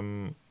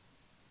outside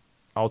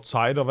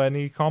of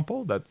any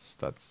compo,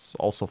 that's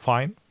also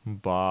fine,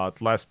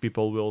 but less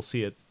people will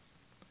see it.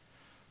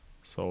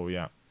 So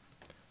yeah.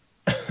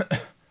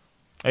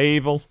 Hey,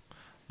 Evil.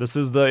 This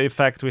is the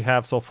effect we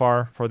have so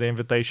far for the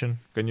invitation.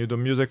 Can you do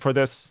music for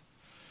this?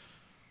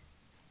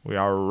 We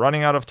are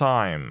running out of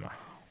time.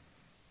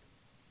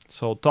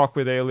 So talk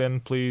with Alien,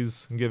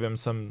 please. Give him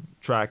some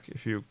track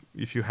if you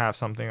have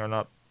something or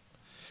not.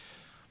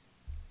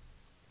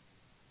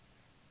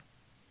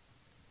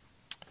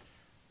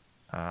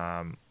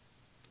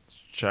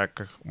 Check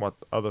what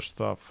other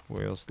stuff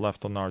was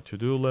left on our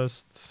to-do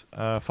list.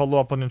 Follow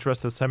up on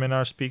interested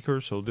seminar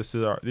speakers. So these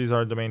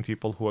are the main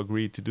people who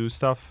agreed to do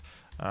stuff.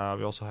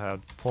 We also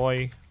had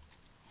Poi,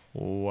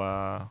 who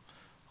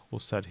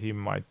said he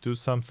might do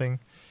something.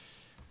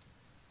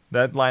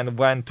 Deadline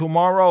when?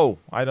 Tomorrow.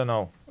 I don't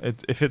know.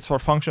 If it's for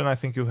function, I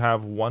think you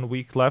have 1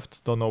 week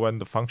left. Don't know when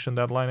the function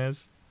deadline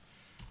is.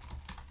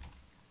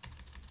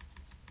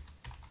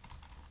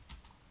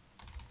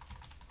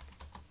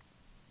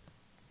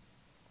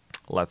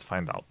 Let's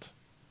find out.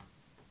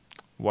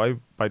 Why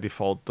by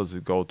default does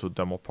it go to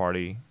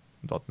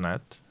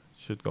demoparty.net?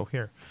 should go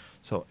here.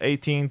 So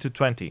 18 to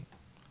 20.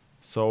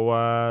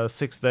 So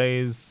 6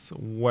 days.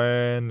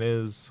 Where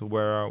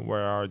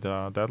are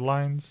the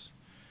deadlines?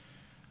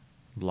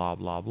 Blah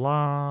blah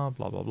blah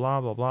blah blah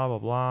blah blah blah blah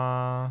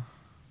blah.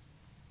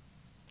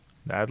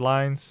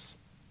 Deadlines.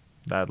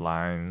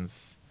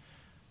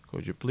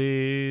 Could you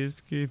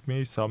please give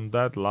me some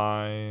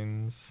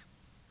deadlines?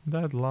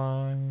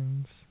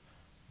 Deadlines.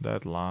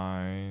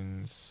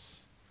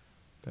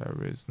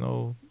 There is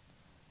no...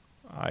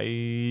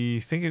 I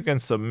think you can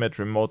submit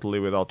remotely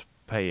without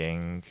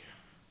paying.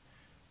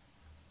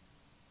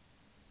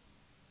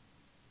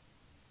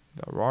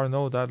 There are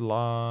no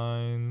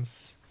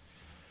deadlines.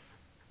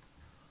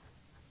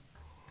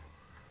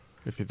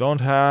 If you don't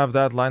have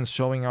deadlines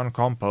showing on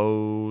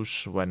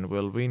Compose, when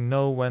will we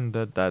know when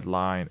the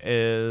deadline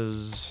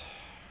is?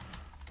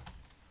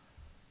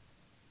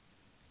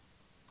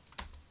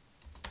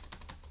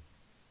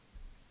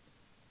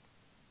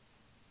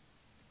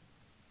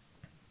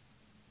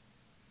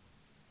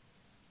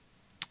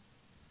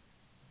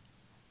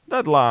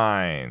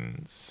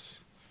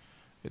 Deadlines.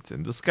 It's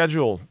in the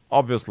schedule,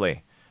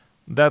 obviously.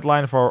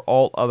 Deadline for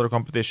all other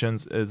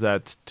competitions is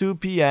at 2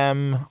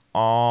 p.m.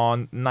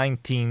 on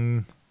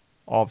 19th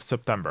of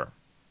September.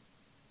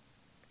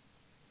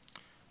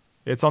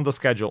 It's on the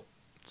schedule.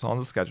 It's on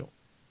the schedule.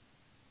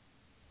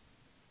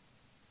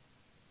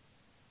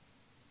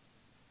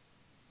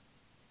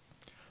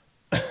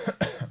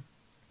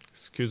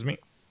 Excuse me.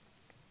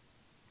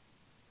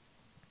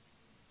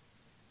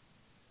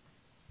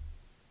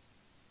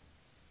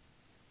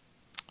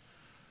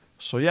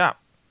 So yeah,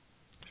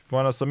 if you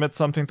want to submit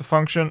something to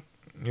function,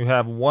 you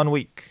have 1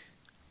 week.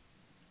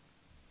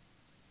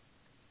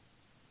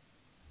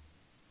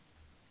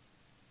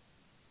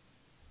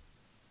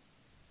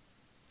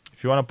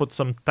 If you want to put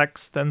some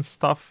text and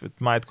stuff, it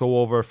might go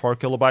over 4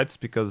 kilobytes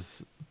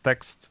because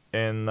text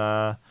in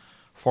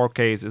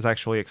 4K is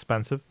actually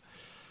expensive.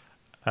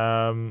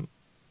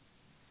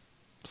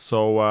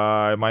 So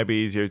it might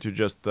be easier to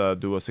just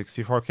do a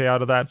 64K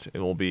out of that. It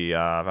will be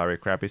a very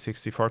crappy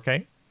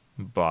 64K,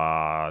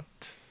 but,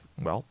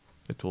 well,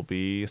 it will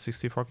be a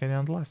 64K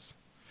nonetheless.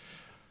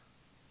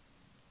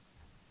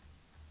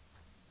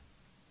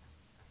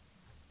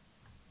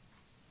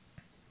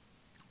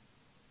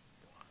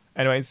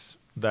 Anyways,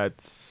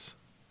 that's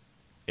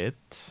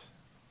it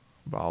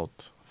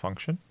about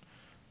function.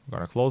 I'm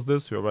gonna close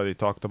this. We already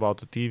talked about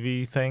the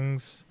TV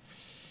things.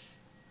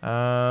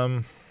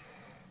 I'm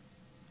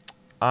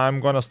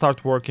gonna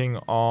start working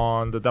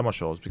on the demo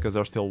shows because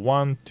there's still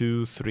 1,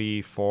 2,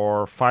 3,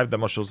 4, 5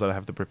 demo shows that I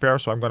have to prepare.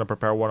 So I'm gonna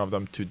prepare one of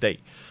them today,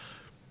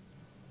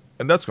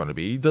 and that's gonna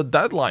be the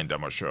deadline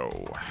demo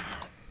show.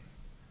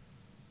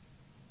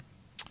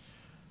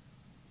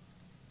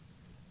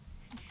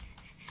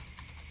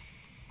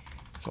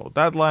 So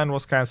Deadline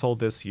was cancelled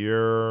this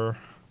year.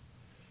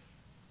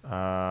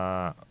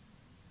 There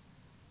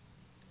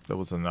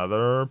was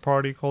another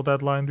party called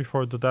Deadline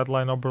before the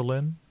Deadline of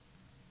Berlin.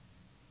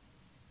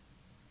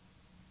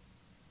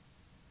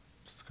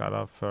 It's got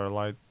a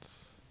Fairlight.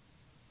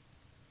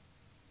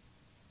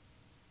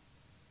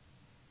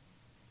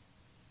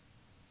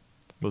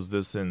 Was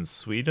this in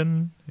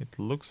Sweden? It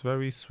looks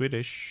very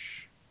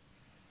Swedish.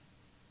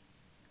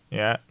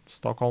 Yeah,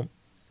 Stockholm.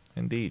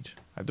 Indeed.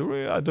 I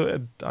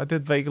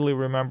did vaguely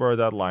remember a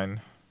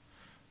Deadline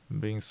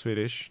being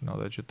Swedish, now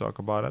that you talk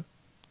about it.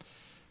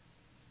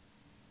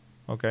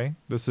 Okay,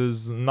 this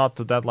is not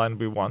the Deadline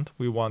we want.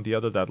 We want the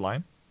other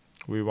Deadline.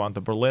 We want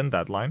the Berlin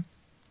Deadline,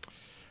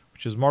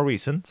 which is more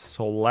recent,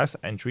 so less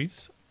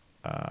entries.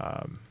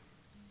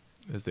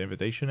 Is the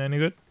invitation any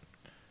good?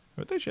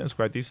 Invitation is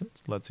quite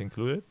decent. Let's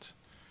include it.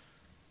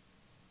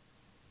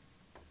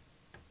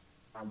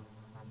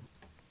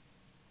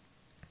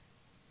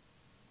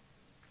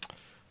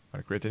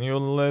 I create a new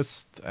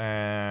list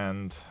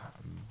and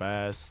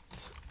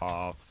best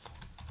of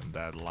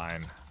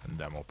Deadline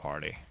demo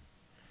party.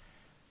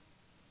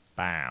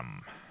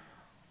 Bam.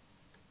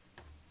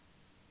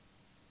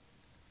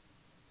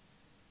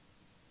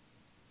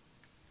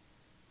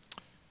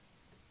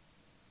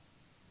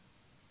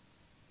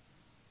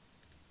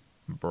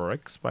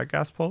 Bricks by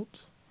Gaspod.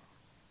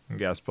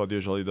 Gaspod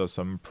usually does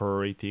some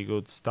pretty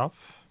good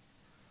stuff.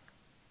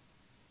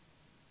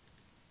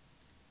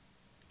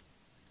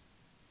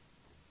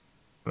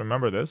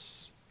 Remember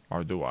this,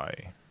 or do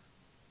I?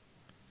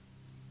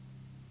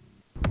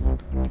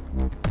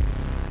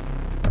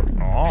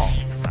 Oh,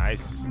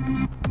 nice.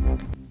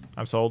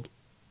 I'm sold.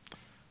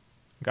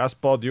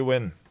 Gaspod, you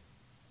win.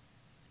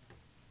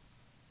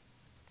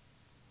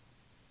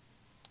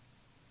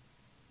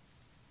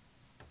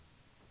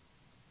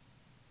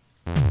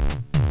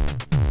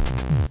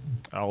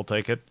 I'll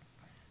take it.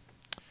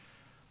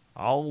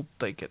 I'll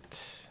take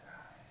it.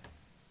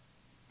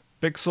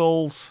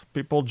 Pixels,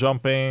 people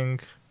jumping.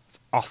 It's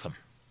awesome.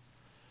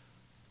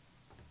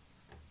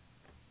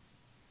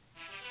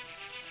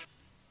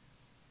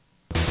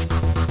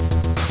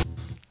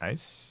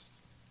 Nice.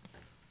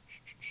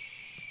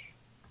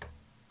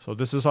 So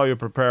this is how you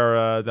prepare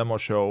a demo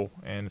show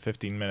in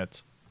 15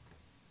 minutes.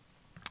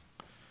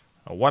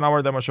 A 1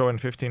 hour demo show in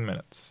 15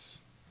 minutes.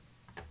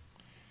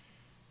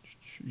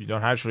 You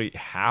don't actually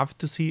have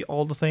to see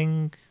all the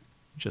thing.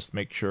 Just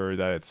make sure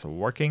that it's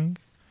working,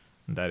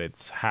 that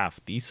it's half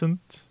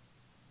decent.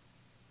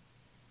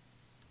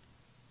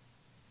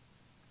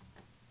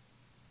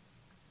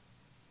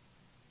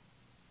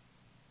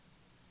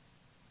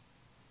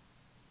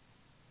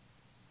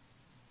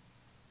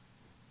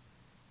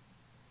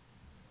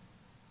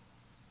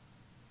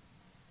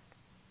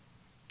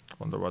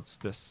 Wonder what's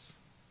this.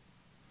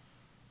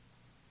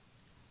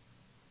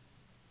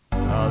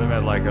 Oh, they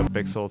made like a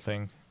pixel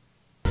thing.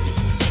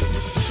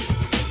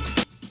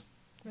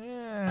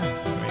 Yeah,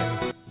 I mean,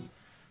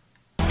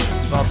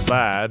 it's not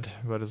bad,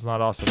 but it's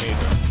not awesome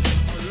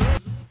either.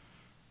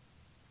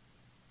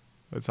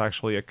 It's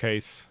actually a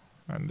case,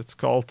 and it's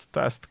called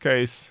test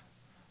case.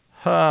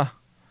 Ha,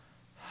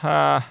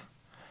 ha,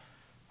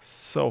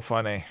 so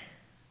funny.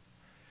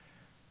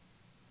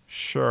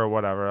 Sure,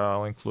 whatever,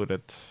 I'll include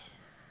it.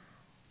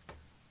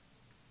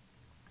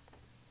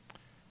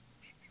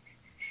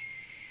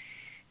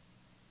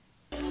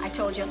 I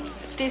told you,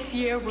 this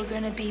year we're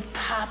gonna be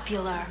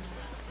popular.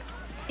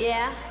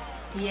 Yeah?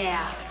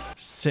 Yeah.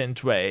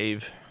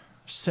 Synthwave.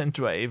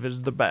 Synthwave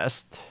is the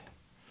best.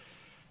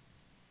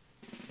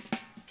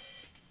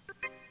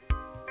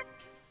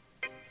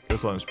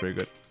 This one is pretty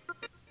good.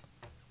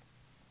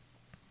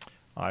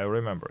 I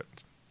remember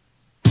it.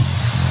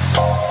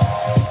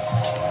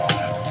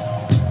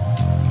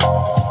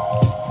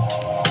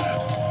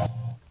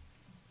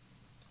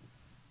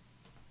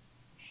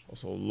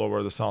 Also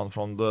lower the sound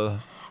from the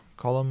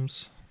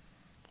columns.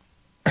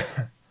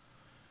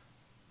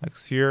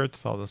 Next year,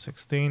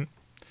 2016.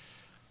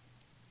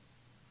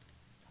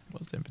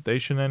 Was the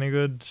invitation any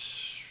good?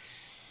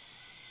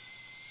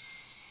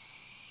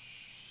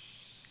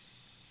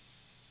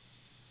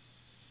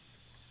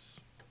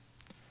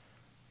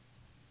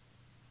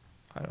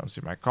 I don't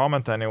see my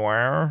comment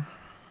anywhere.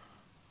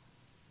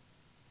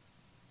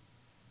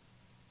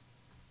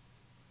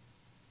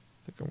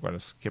 I think I'm gonna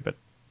skip it.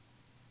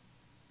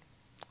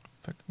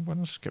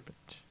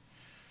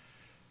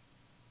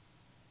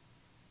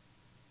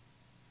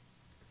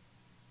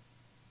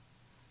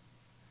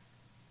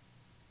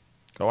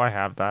 Oh, I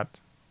have that.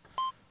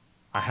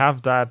 I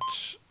have that.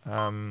 It's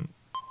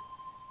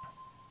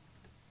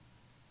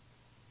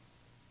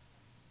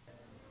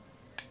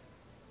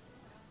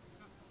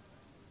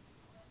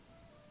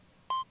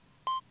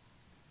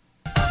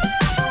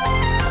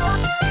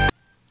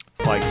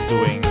like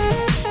doing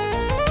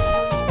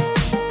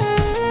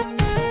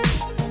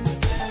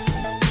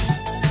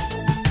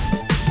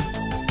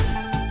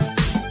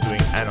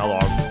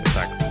analog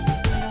effects.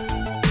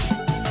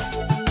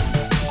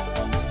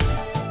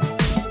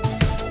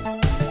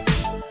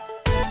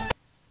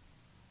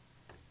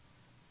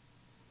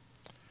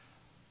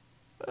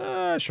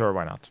 Sure,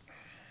 why not?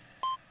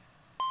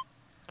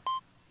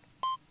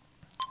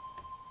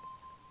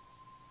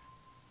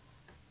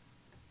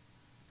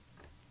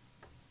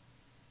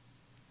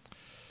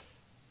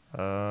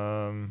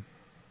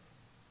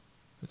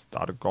 Is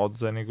Dark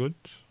Gods any good?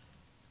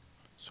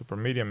 Super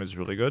Medium is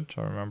really good.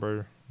 I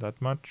remember that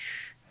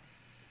much.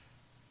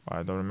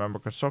 I don't remember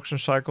Construction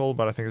Cycle,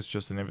 but I think it's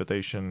just an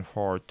invitation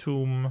for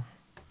Tomb.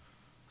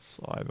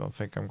 So I don't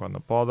think I'm gonna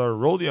bother.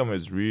 Rhodium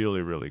is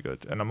really, really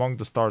good. And Among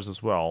the Stars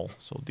as well.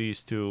 So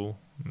these two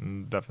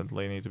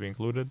definitely need to be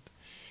included.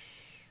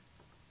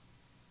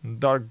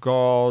 Dark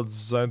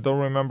Gods, I don't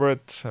remember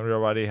it. And we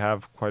already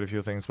have quite a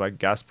few things by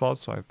Gaspot,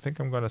 so I think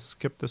I'm gonna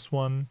skip this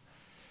one.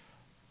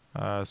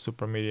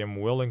 Super Medium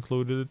will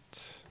include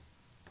it.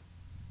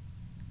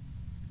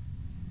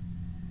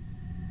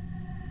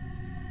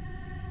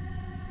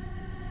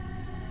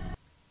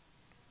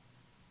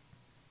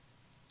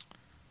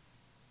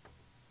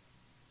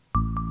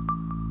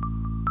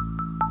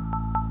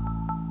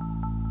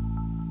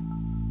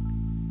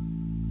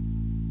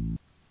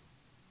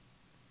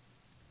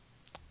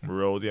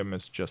 Rhodium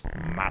is just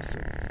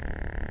massive.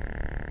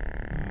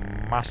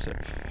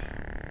 Massive.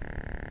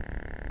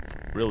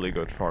 Really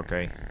good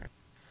 4K.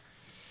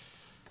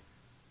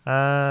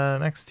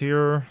 Next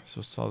year,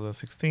 so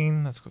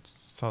 2016. Let's go to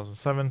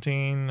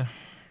 2017.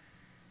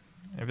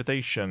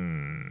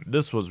 Invitation.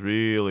 This was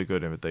really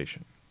good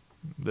invitation.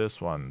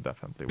 This one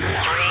definitely was.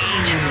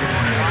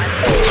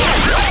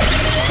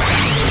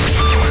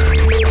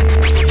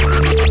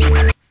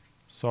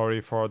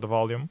 Sorry for the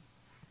volume.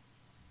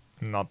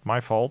 Not my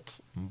fault,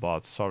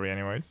 but sorry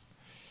anyways.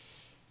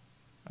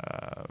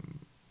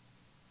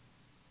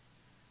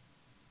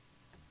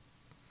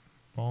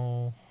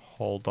 Oh,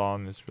 Hold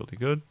On is really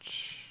good.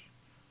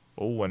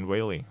 Oh, and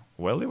Whaley.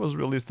 Whaley was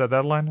released at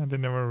Deadline? I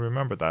didn't even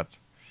remember that.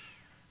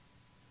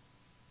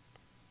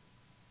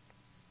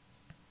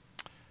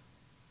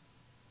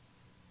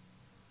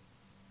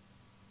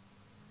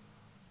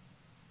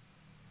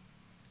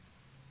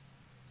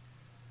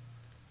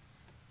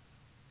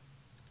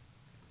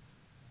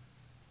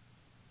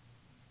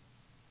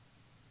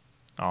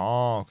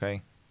 Oh,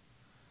 okay.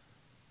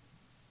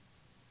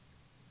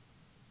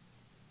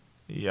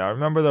 Yeah, I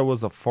remember there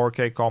was a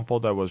 4K compo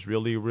that was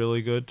really,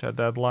 really good at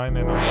Deadline,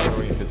 and I'm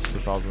wondering if it's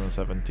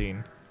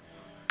 2017.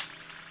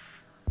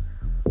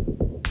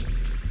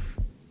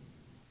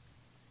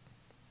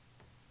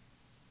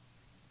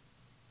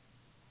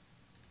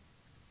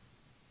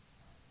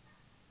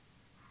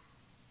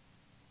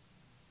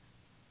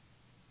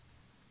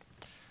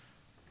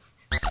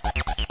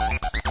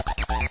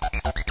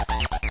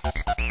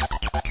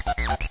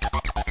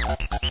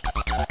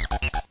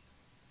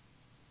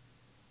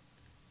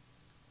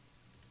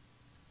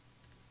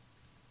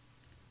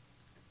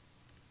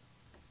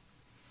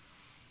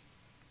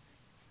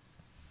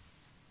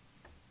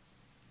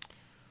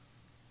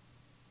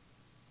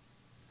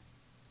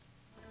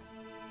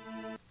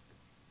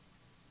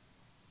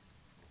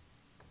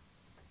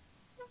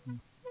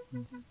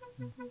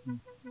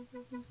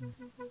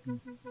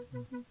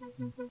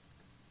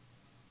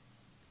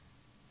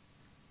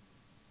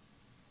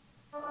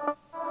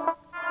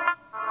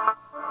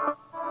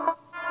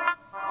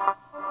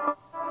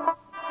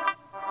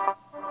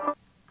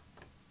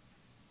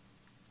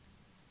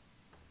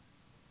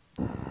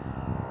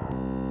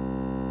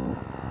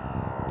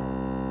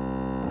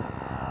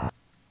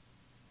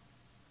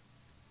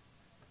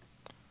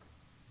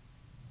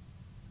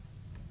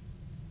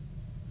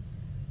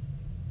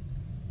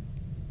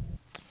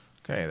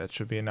 Okay, that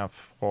should be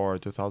enough for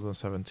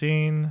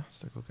 2017. Let's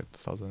take a look at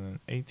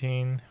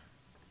 2018.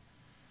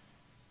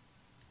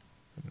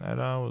 That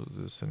out. Was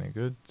this any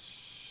good?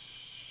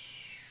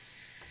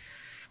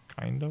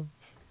 Kind of.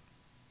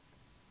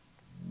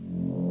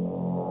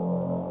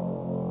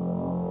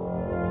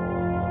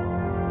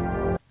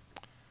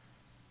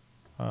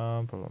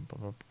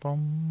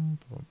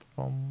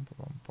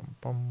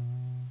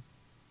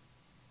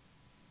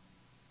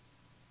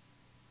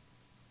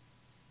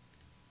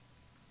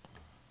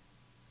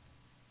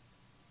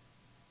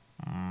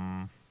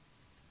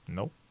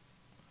 Nope.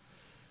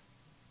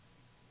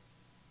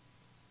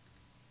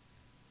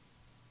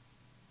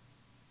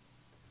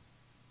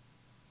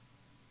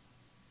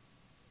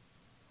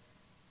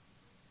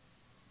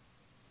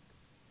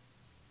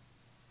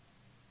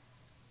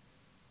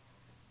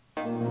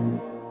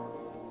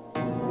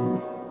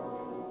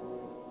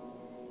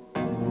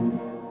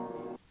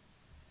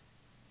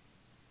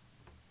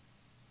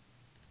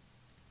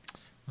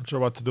 Not sure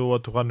what to do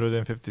with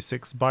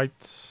 256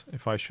 bytes,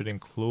 if I should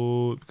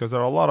include, because there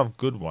are a lot of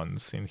good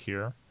ones in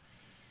here.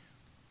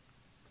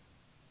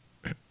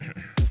 The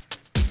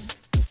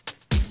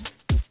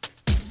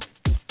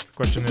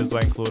question is, do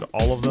I include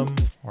all of them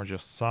or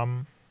just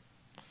some?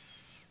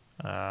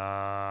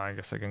 I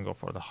guess I can go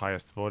for the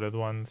highest voted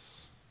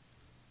ones.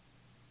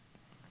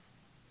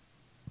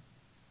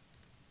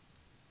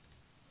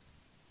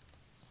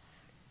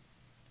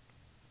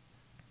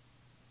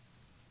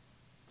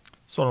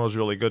 This one was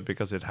really good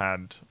because it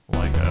had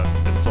like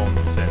its own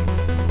synth,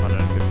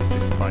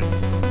 156 bytes.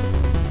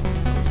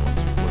 This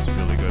one was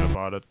really good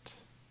about it.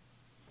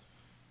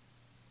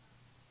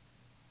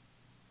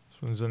 This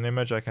one's an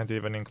image, I can't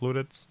even include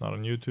it, it's not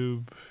on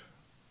YouTube.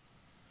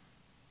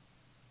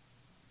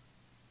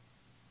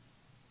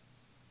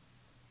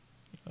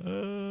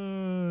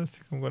 I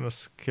think I'm gonna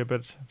skip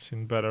it. I've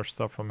seen better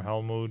stuff from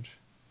Helmut.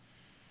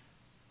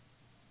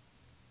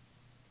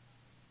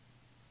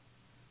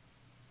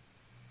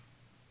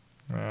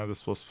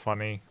 This was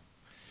funny.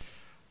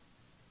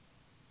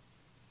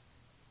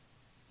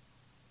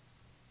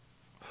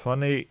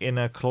 Funny in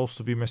a close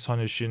to be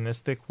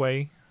misogynistic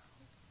way.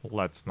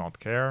 Let's not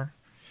care.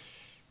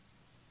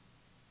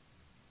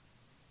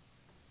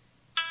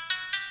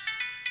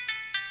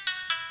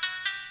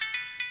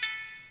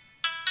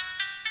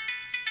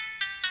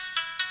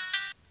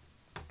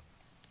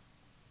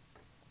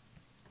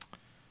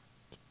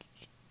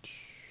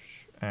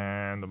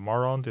 And the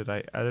moron, did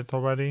I add it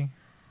already?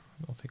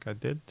 I don't think I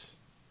did.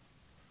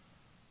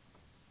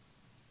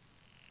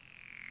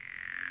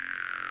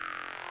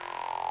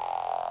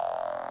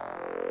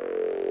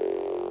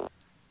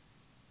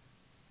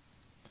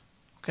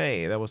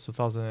 Okay, that was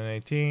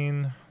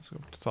 2018. Let's go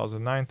for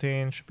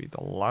 2019. Should be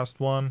the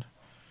last one.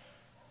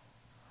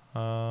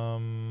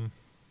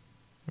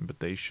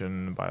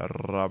 Invitation by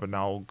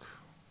Rabenaug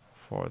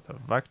for the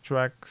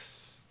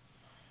Vectrex.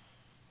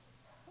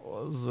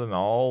 Wasn't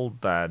all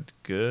that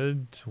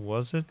good,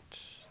 was it?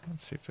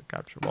 Let's see if the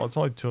capture. Well, it's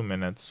only 2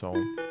 minutes, so.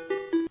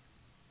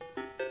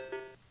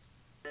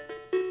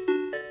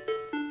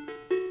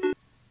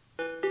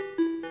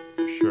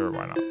 Sure,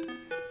 why not?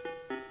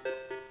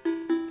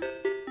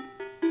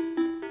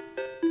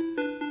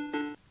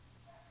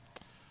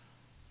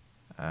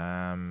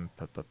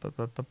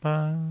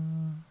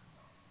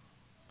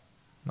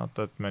 Not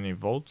that many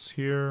votes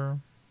here.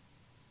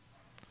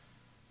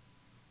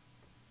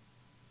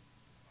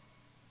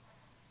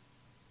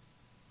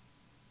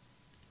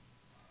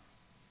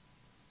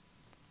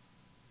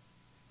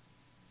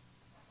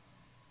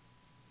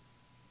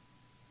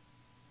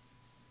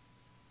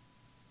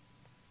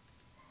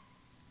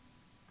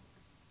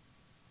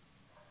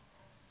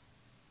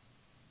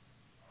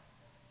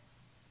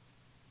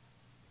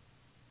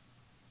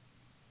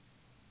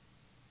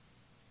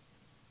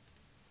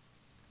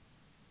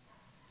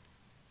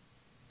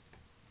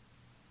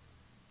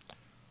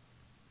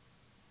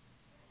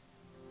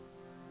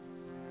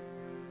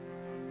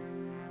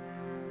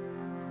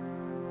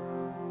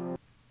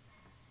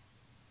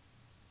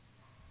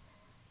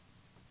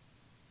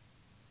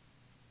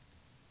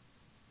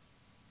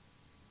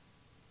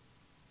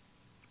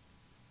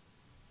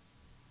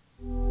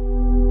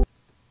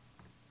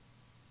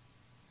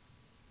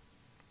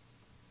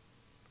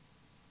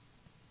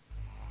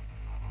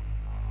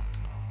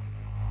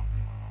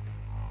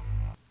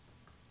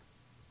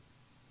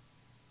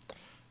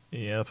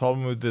 Yeah, the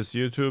problem with this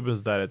YouTube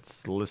is that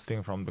it's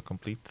listing from the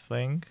complete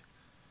thing.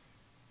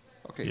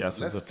 Okay,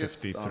 yes, it's a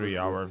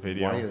 53-hour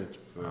video.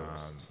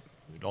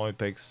 It only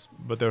takes,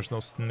 but there's no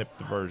snipped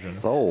version.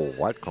 So,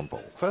 White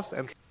Combo. First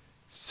entry.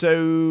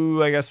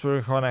 So I guess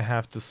we're gonna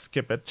have to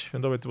skip it, even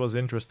though it was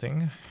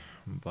interesting.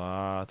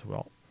 But,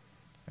 well,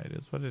 it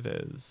is what it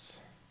is.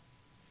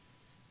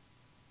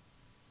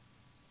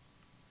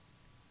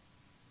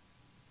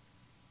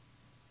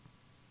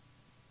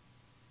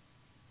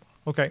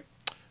 Okay,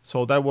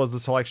 so that was the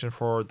selection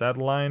for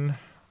deadline.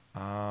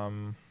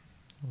 Was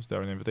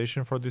there an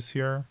invitation for this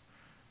year?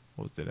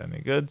 Was it any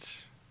good?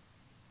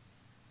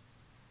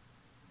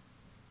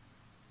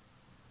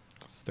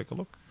 Let's take a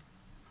look.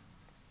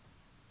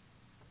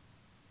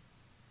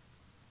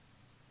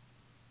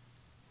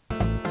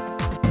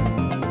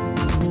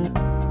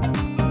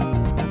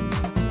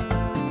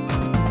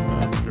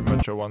 That's pretty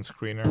much a one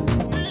screener.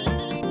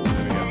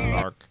 Then it gets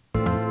dark.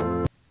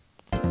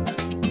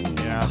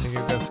 Yeah, I think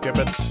you can skip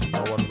it.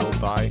 No one will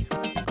die.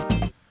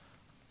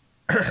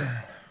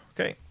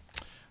 Okay.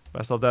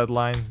 Best of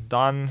deadline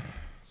done.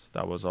 So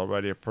that was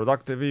already a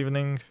productive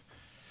evening.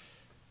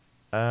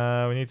 We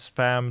need to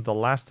spam the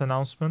last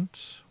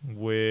announcement,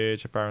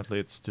 which apparently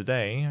it's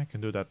today. I can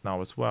do that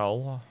now as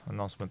well.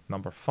 Announcement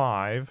number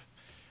 5,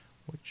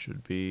 which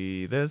should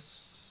be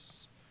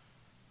this.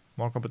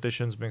 More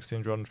competitions, mixed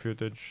in drone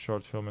footage,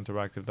 short film,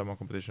 interactive demo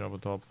competition, open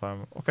top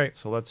 5. Okay,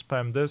 so let's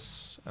spam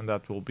this, and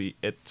that will be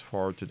it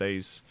for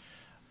today's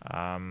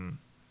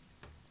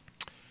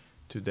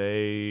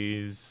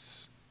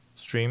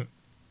stream.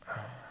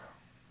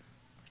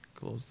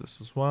 Close this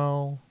as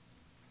well.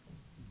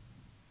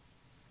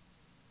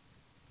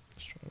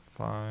 Let's try to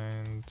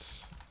find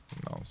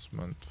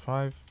announcement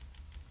 5.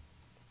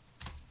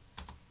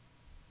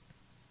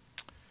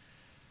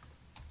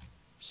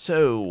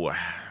 So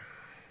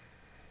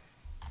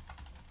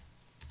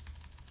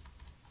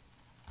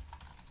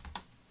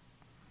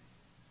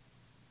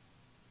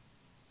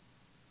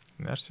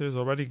Inércia is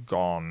already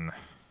gone.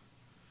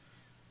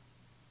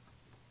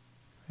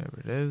 Here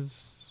it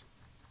is.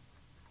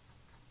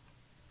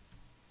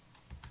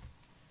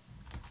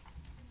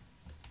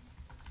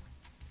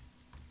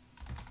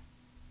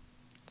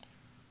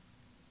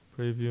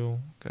 Preview.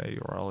 Okay,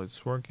 URL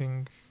is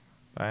working.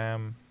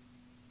 Bam.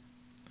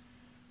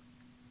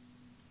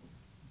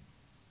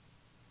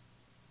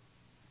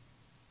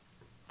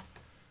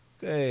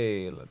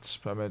 Okay, let's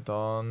spam it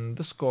on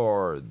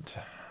Discord.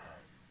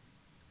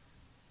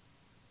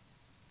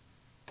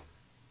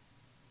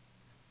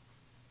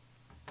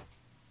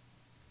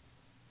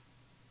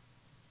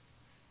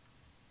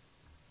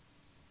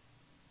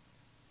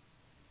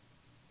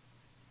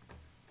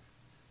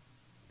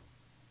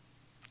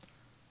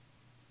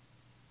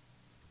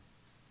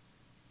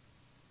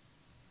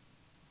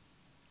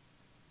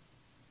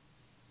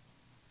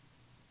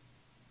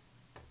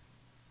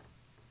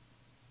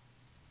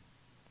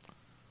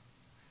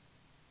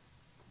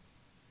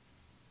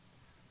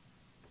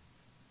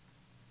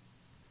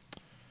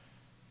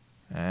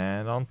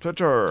 And on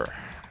Twitter.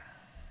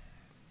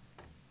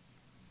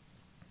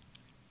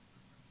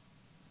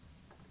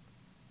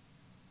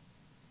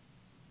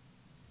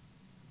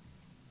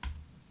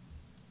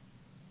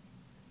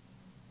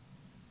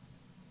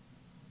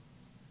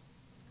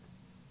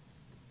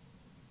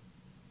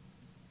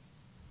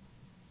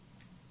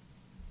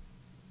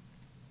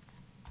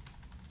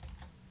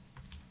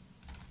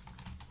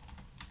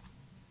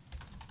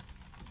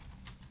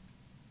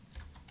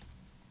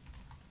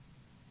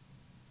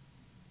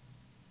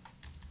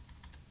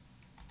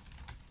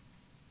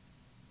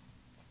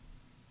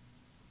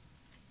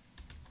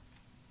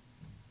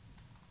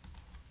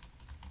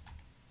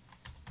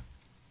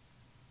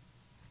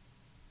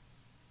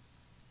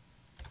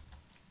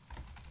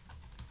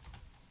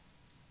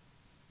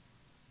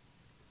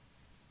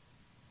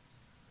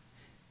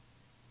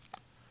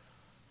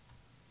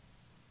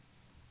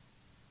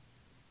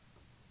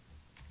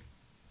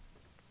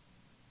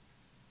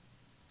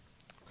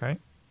 Okay.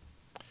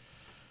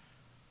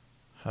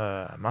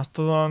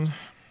 Mastodon.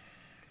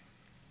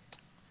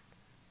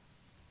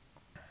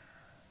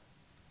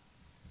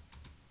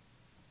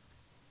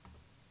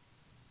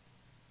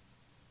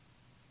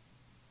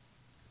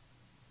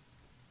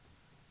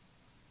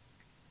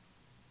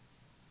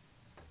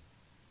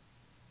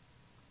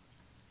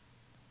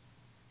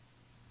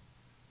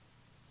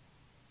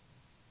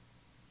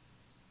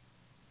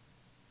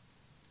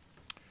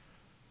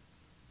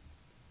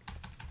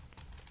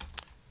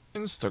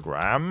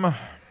 Instagram.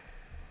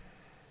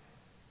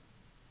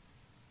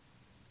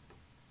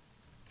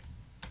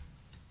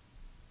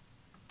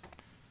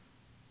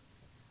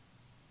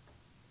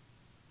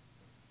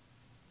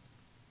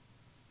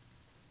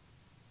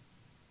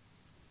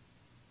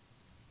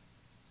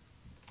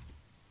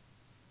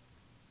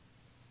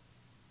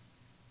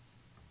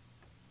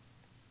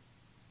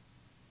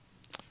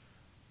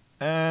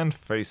 And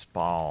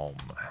Facepalm.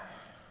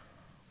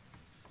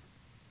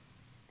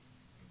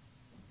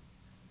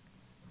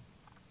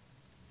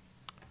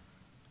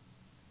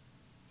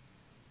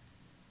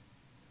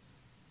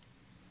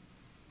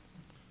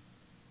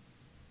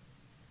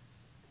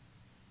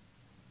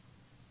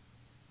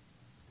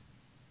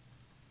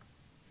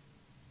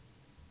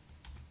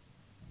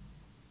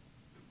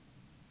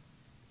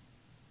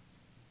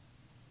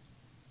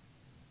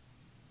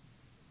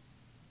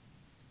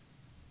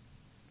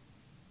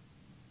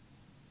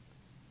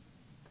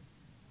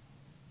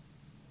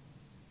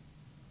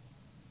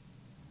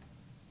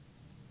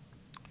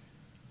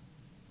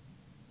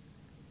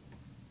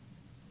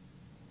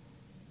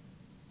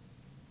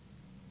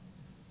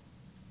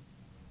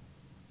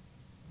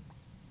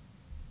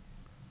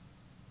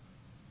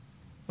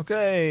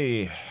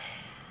 Okay,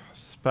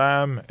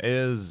 spam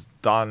is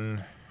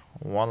done.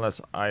 One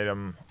less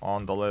item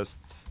on the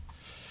list.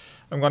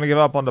 I'm gonna give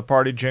up on the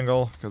party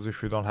jingle, because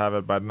if we don't have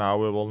it by now,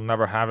 we will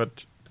never have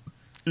it.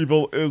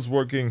 Evil is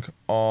working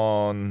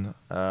on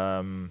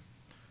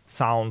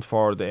sound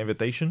for the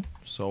invitation,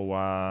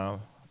 so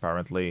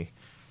apparently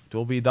it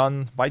will be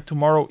done by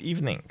tomorrow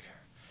evening.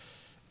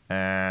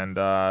 And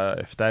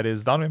if that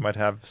is done, we might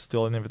have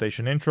still an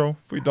invitation intro.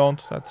 If we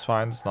don't, that's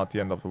fine. It's not the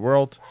end of the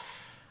world.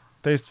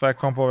 Taste fact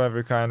compo of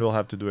every kind, we'll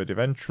have to do it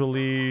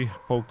eventually.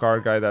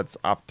 Poker guy, that's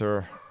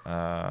after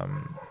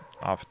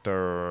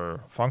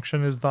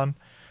function is done.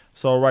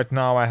 So right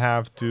now I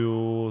have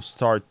to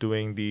start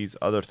doing these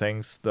other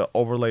things. The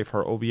overlay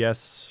for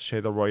OBS,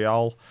 Shader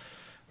Royale.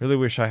 Really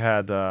wish I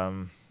had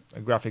a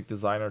graphic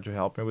designer to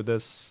help me with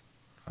this.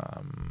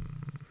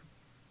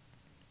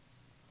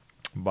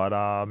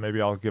 But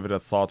maybe I'll give it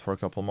a thought for a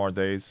couple more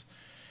days.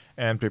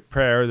 And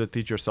prepare the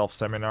Teach Yourself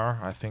seminar.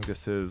 I think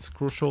this is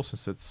crucial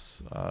since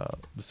it's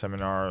the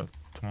seminar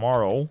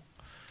tomorrow.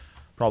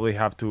 Probably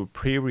have to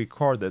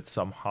pre-record it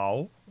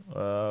somehow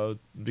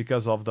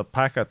because of the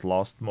packet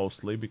lost,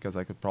 mostly because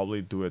I could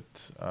probably do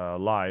it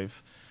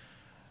live.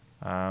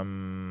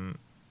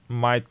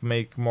 Might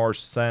make more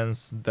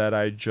sense that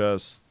I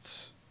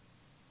just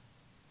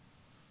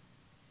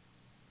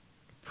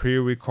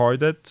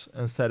pre-record it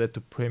and set it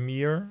to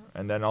Premiere,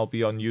 and then I'll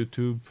be on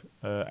YouTube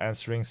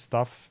answering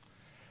stuff.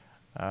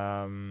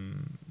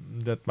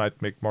 That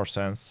might make more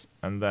sense,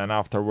 and then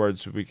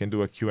afterwards we can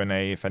do a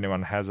Q&A if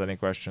anyone has any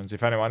questions,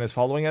 if anyone is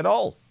following at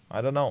all.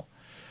 I don't know.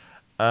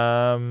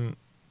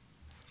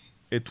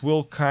 It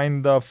will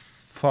kind of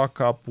fuck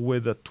up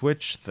with the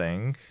Twitch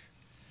thing,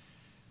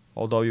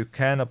 although you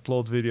can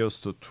upload videos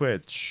to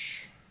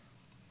Twitch.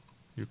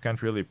 You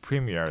can't really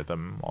premiere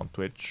them on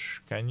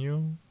Twitch, can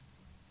you?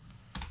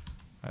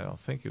 I don't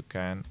think you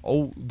can.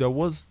 Oh, there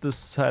was this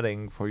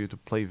setting for you to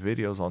play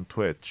videos on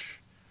Twitch.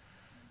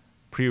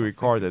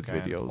 Pre-recorded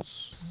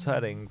videos.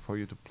 Setting for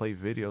you to play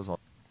videos on...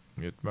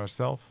 Mute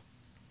myself.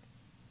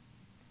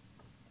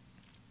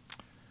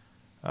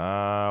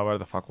 Where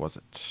the fuck was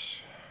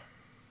it?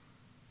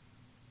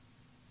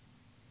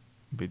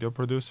 Video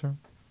producer?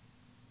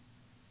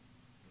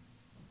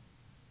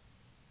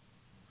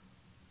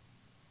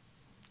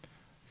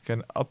 You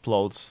can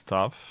upload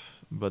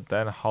stuff, but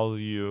then how do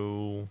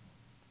you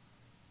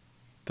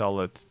tell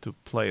it to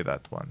play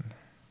that one?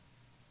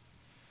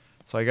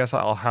 So I guess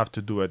I'll have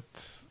to do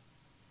it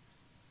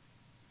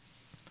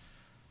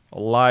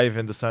live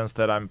in the sense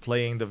that I'm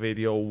playing the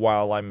video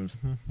while I'm...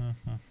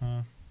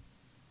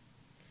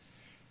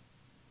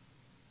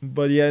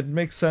 But yeah, it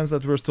makes sense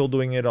that we're still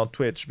doing it on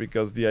Twitch,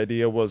 because the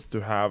idea was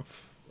to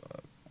have...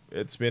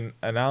 it's been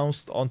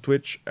announced on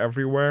Twitch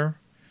everywhere.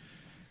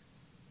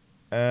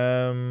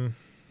 YouTube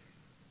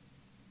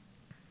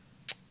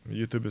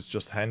is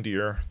just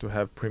handier to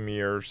have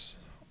premieres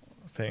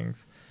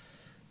things.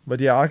 But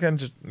yeah, I can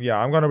just, yeah,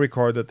 I'm gonna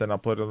record it and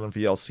upload it on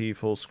VLC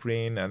full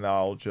screen, and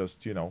I'll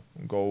just, you know,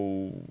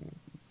 go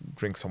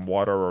drink some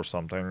water or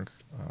something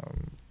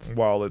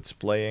while it's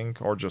playing,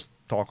 or just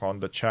talk on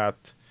the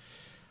chat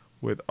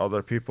with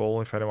other people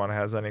if anyone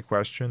has any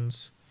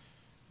questions.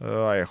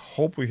 I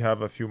hope we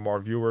have a few more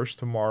viewers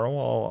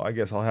tomorrow. I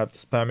guess I'll have to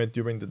spam it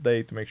during the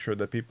day to make sure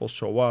that people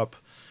show up.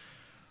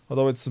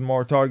 Although it's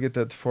more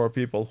targeted for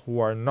people who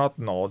are not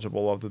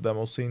knowledgeable of the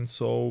demo scene,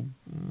 so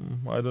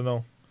I don't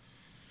know.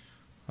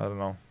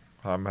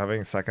 I'm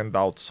having second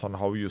doubts on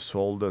how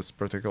useful this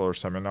particular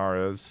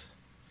seminar is.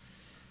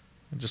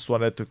 I just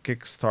wanted to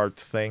kickstart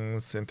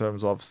things in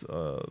terms of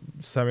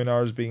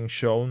seminars being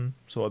shown,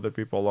 so other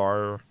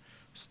people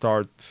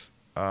start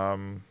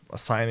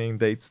assigning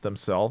dates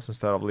themselves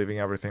instead of leaving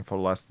everything for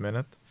last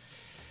minute.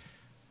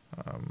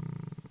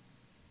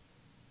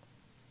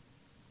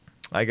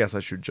 I guess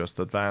I should just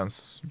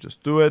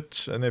do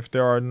it, and if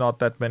there are not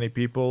that many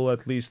people,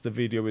 at least the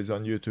video is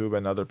on YouTube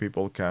and other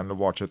people can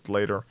watch it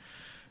later.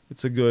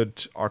 It's a good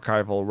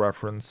archival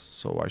reference,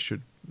 so I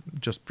should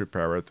just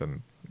prepare it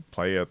and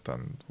play it,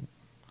 and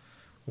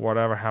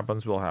whatever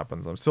happens will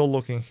happen. I'm still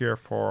looking here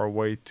for a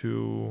way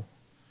to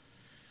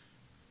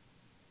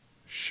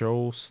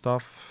show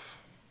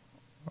stuff.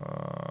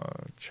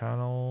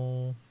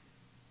 Channel.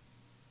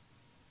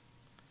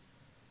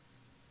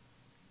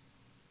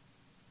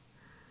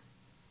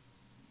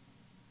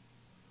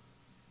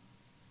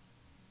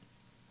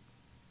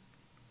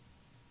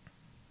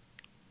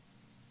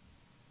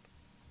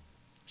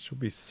 Should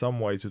be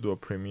some way to do a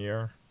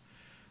premiere.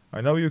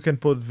 I know you can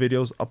put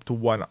videos up to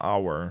 1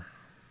 hour.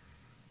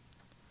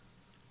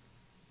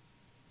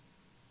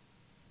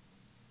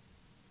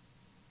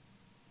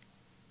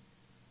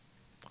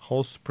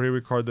 Host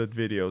pre-recorded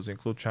videos,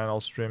 include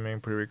channel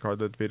streaming,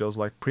 pre-recorded videos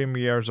like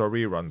premieres or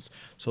reruns.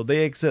 So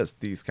they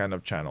exist, these kind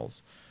of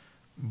channels.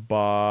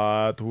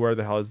 But where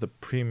the hell is the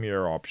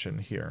premiere option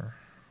here?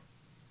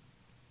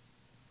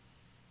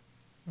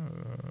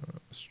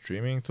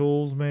 Streaming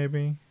tools,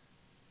 maybe?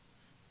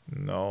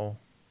 No.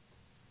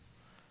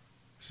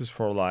 This is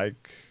for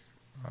like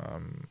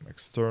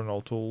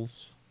external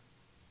tools.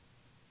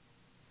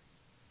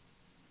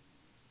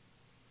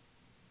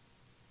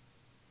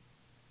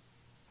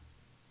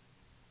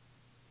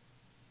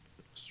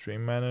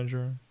 Stream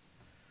manager.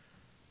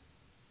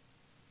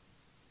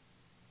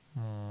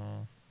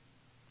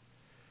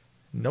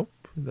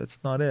 Nope, that's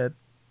not it.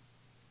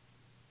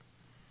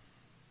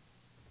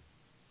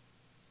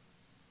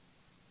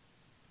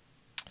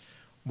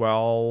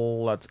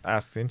 Well, let's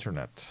ask the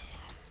internet.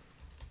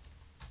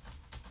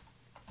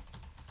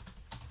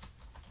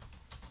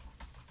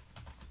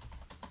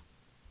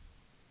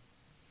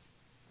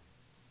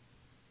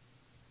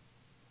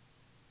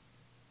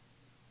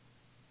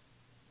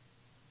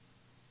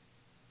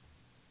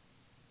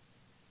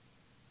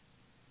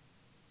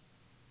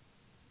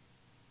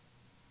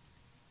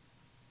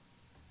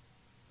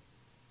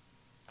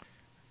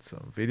 It's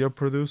a video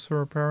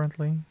producer,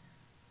 apparently.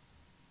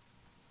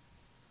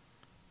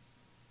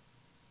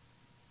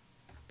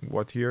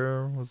 What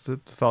year was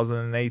it?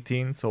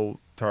 2018, so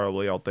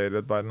terribly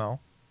outdated by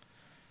now.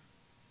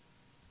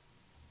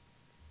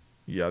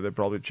 Yeah, they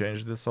probably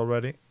changed this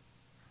already.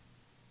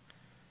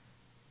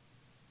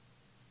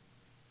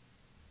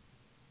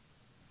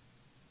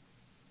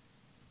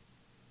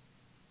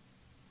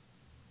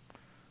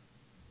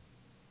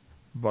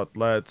 But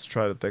let's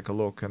try to take a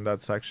look in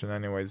that section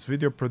anyways.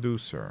 Video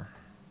producer.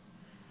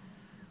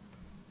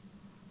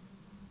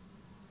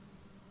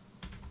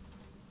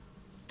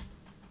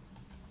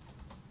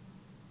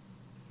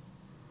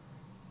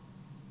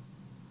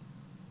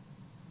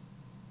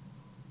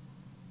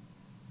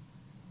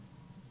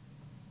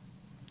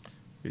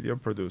 Video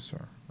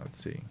producer. Let's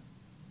see.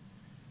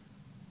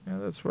 Yeah,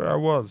 that's where I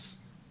was.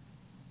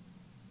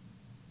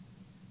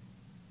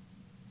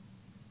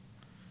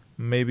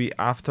 Maybe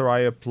after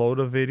I upload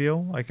a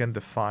video, I can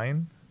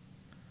define.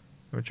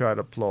 Let me try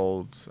to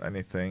upload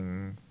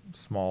anything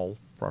small,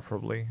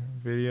 preferably.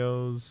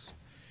 Videos.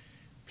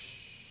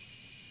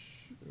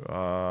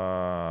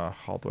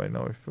 How do I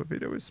know if a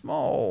video is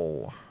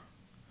small?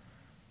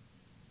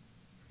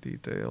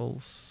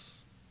 Details.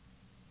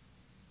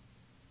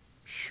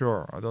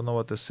 Sure, I don't know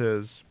what this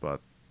is,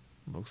 but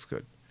looks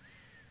good.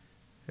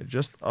 It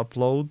just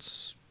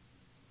uploads.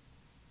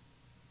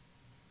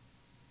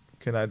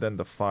 Can I then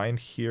define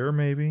here,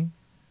 maybe?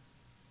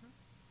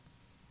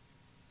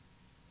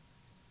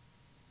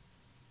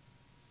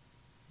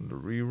 The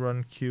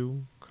rerun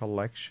queue,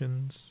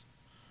 collections.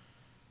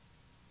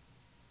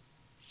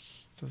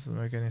 Doesn't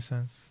make any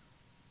sense.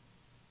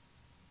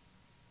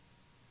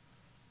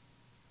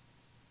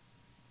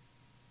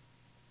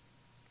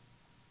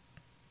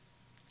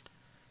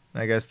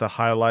 I guess the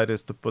highlight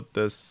is to put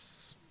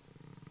this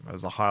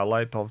as a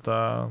highlight of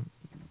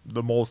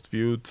the most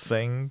viewed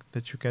thing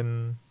that you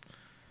can.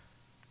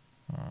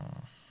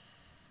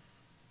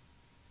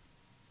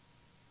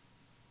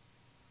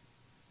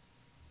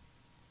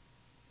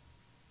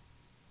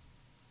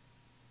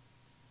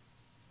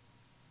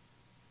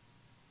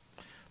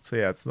 So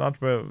yeah, it's not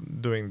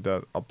doing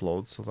the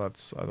upload, so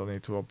that's, I don't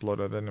need to upload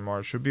it anymore.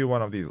 It should be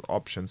one of these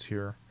options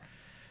here.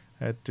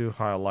 Add to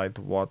highlight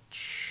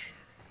watch.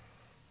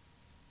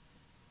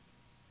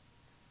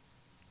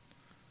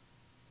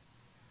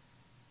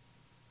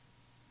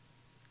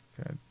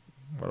 Okay,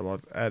 what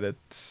about edit?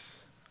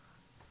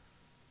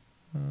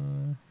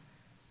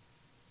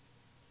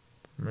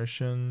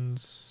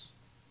 Permissions.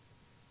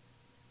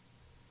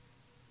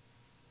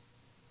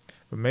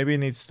 But maybe it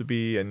needs to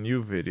be a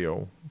new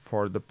video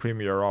for the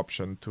premiere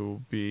option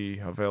to be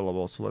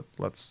available. So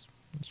let's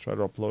try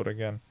to upload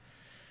again.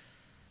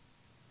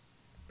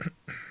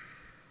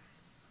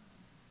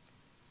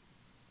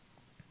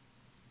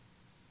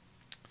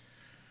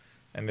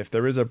 And if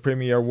there is a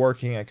premiere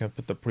working, I can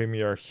put the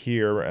premiere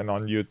here and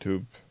on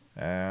YouTube,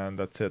 and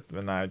that's it.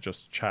 Then I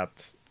just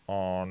chat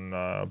on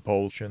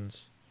both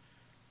options.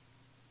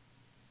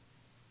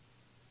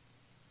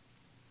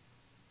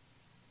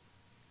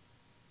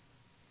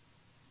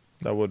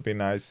 That would be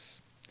nice.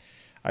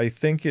 I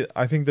think the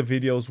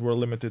videos were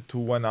limited to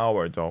 1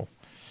 hour though,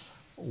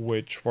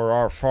 which for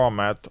our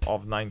format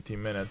of 90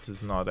 minutes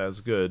is not as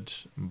good,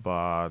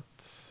 but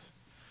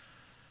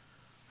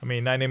I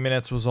mean 90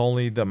 minutes was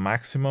only the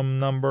maximum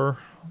number,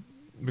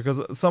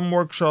 because some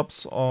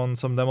workshops on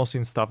some demo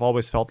scene stuff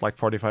always felt like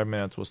 45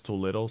 minutes was too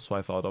little, so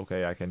I thought,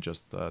 okay, I can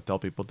just tell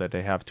people that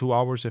they have 2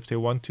 hours if they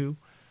want to.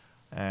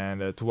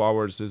 And 2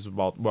 hours is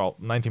about, well,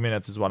 90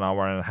 minutes is 1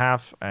 hour and a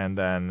half, and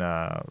then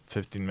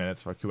 15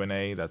 minutes for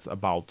Q&A. That's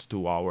about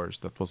 2 hours.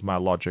 That was my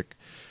logic.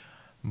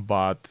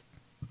 But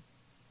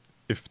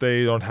if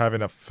they don't have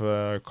enough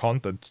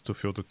content to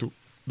fill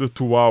the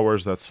 2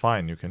 hours, that's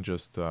fine. You can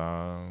just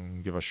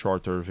give a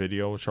shorter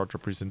video, shorter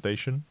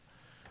presentation.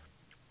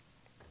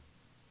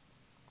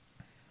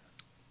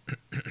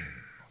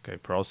 Okay,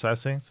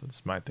 processing. So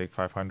this might take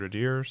 500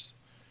 years.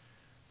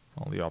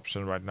 Only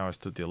option right now is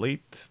to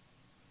delete.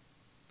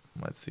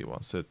 Let's see,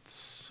 once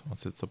it's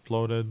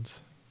uploaded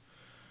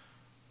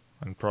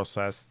and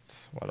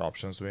processed, what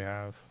options we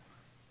have.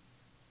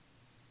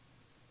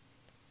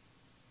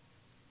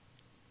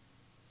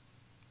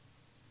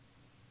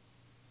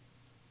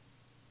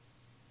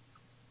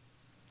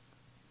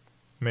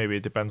 Maybe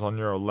it depends on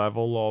your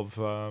level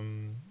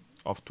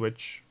of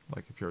Twitch.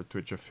 Like if you're a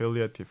Twitch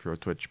affiliate, if you're a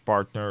Twitch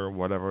partner,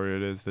 whatever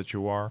it is that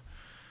you are.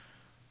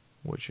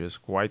 which is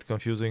quite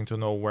confusing to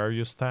know where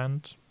you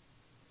stand.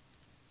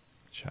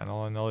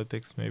 Channel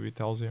analytics maybe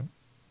tells you.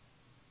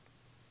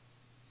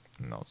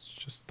 No, it's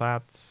just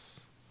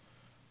stats.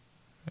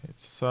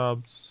 It's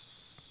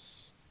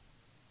subs.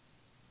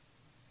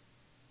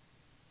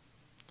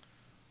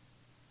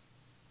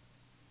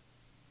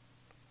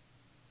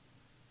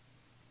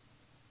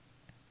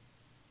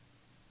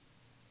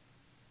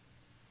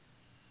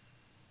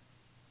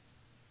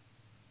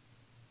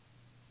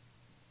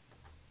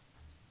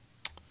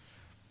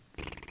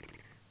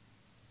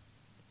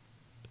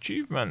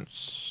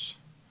 Achievements.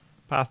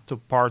 Path to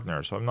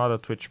partner. So I'm not a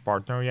Twitch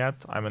partner yet.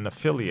 I'm an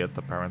affiliate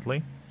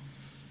apparently.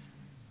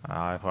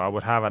 If I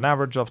would have an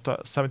average of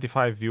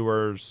 75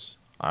 viewers,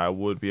 I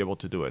would be able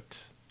to do it.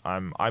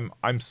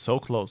 I'm so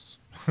close.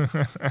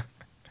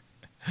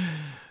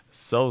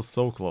 so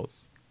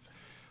close.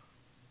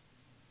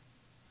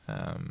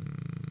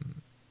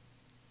 Come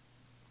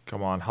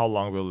on, how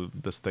long will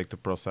this take to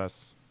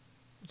process?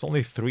 It's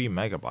only 3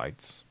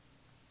 megabytes.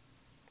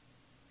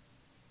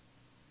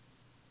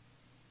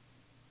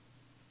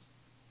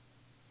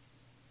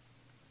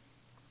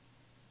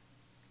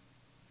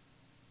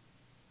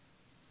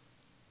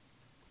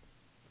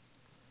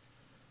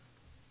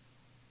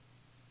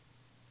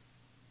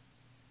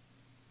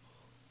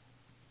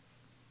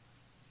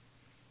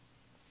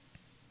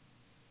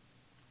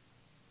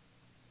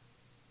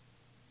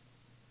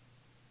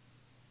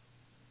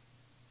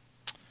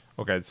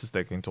 Okay, this is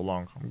taking too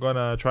long. I'm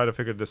gonna try to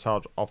figure this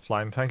out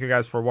offline. Thank you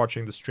guys for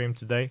watching the stream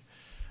today.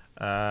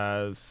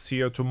 See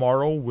you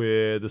tomorrow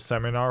with the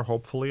seminar.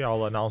 Hopefully,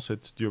 I'll announce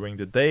it during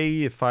the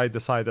day. If I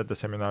decide that the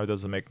seminar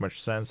doesn't make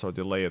much sense or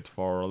delay it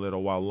for a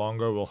little while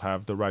longer, we'll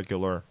have the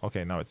regular...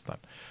 Okay, now it's done.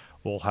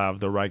 We'll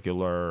have the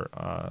regular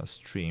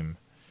stream.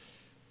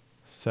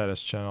 Set as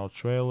channel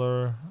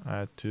trailer.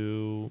 Add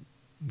to...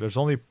 There's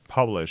only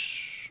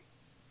publish.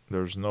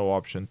 There's no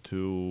option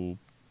to...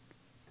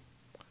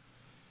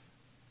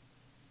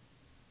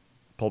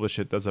 publish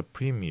it as a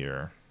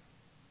premiere.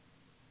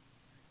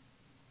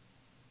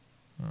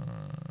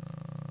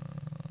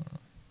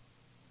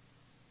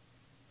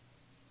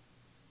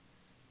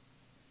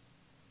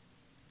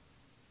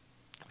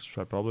 Let's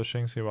try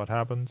publishing, see what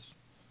happens.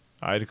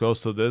 It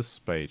goes to this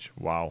page.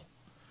 Wow.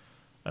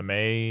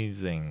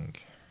 Amazing.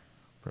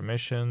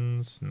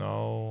 Permissions,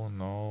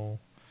 no.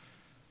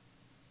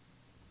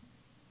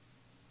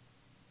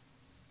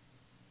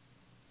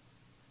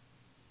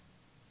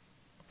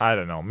 I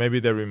don't know.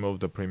 Maybe they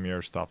removed the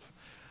premiere stuff.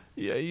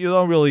 You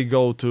don't really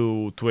go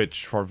to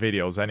Twitch for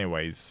videos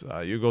anyways.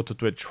 You go to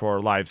Twitch for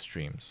live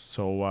streams.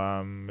 So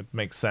it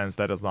makes sense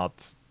that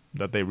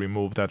they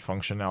removed that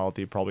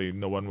functionality. Probably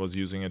no one was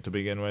using it to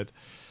begin with.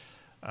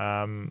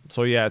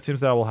 So yeah, it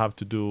seems that I will have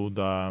to do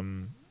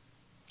the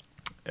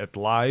it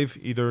live.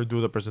 Either do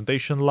the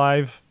presentation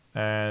live,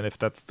 and if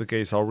that's the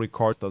case, I'll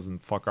record.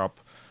 Doesn't fuck up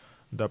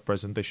the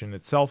presentation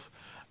itself.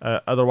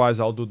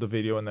 Otherwise, I'll do the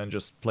video and then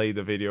just play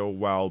the video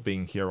while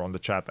being here on the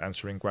chat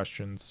answering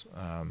questions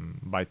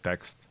by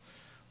text.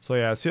 So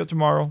yeah, see you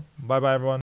tomorrow. Bye bye everyone.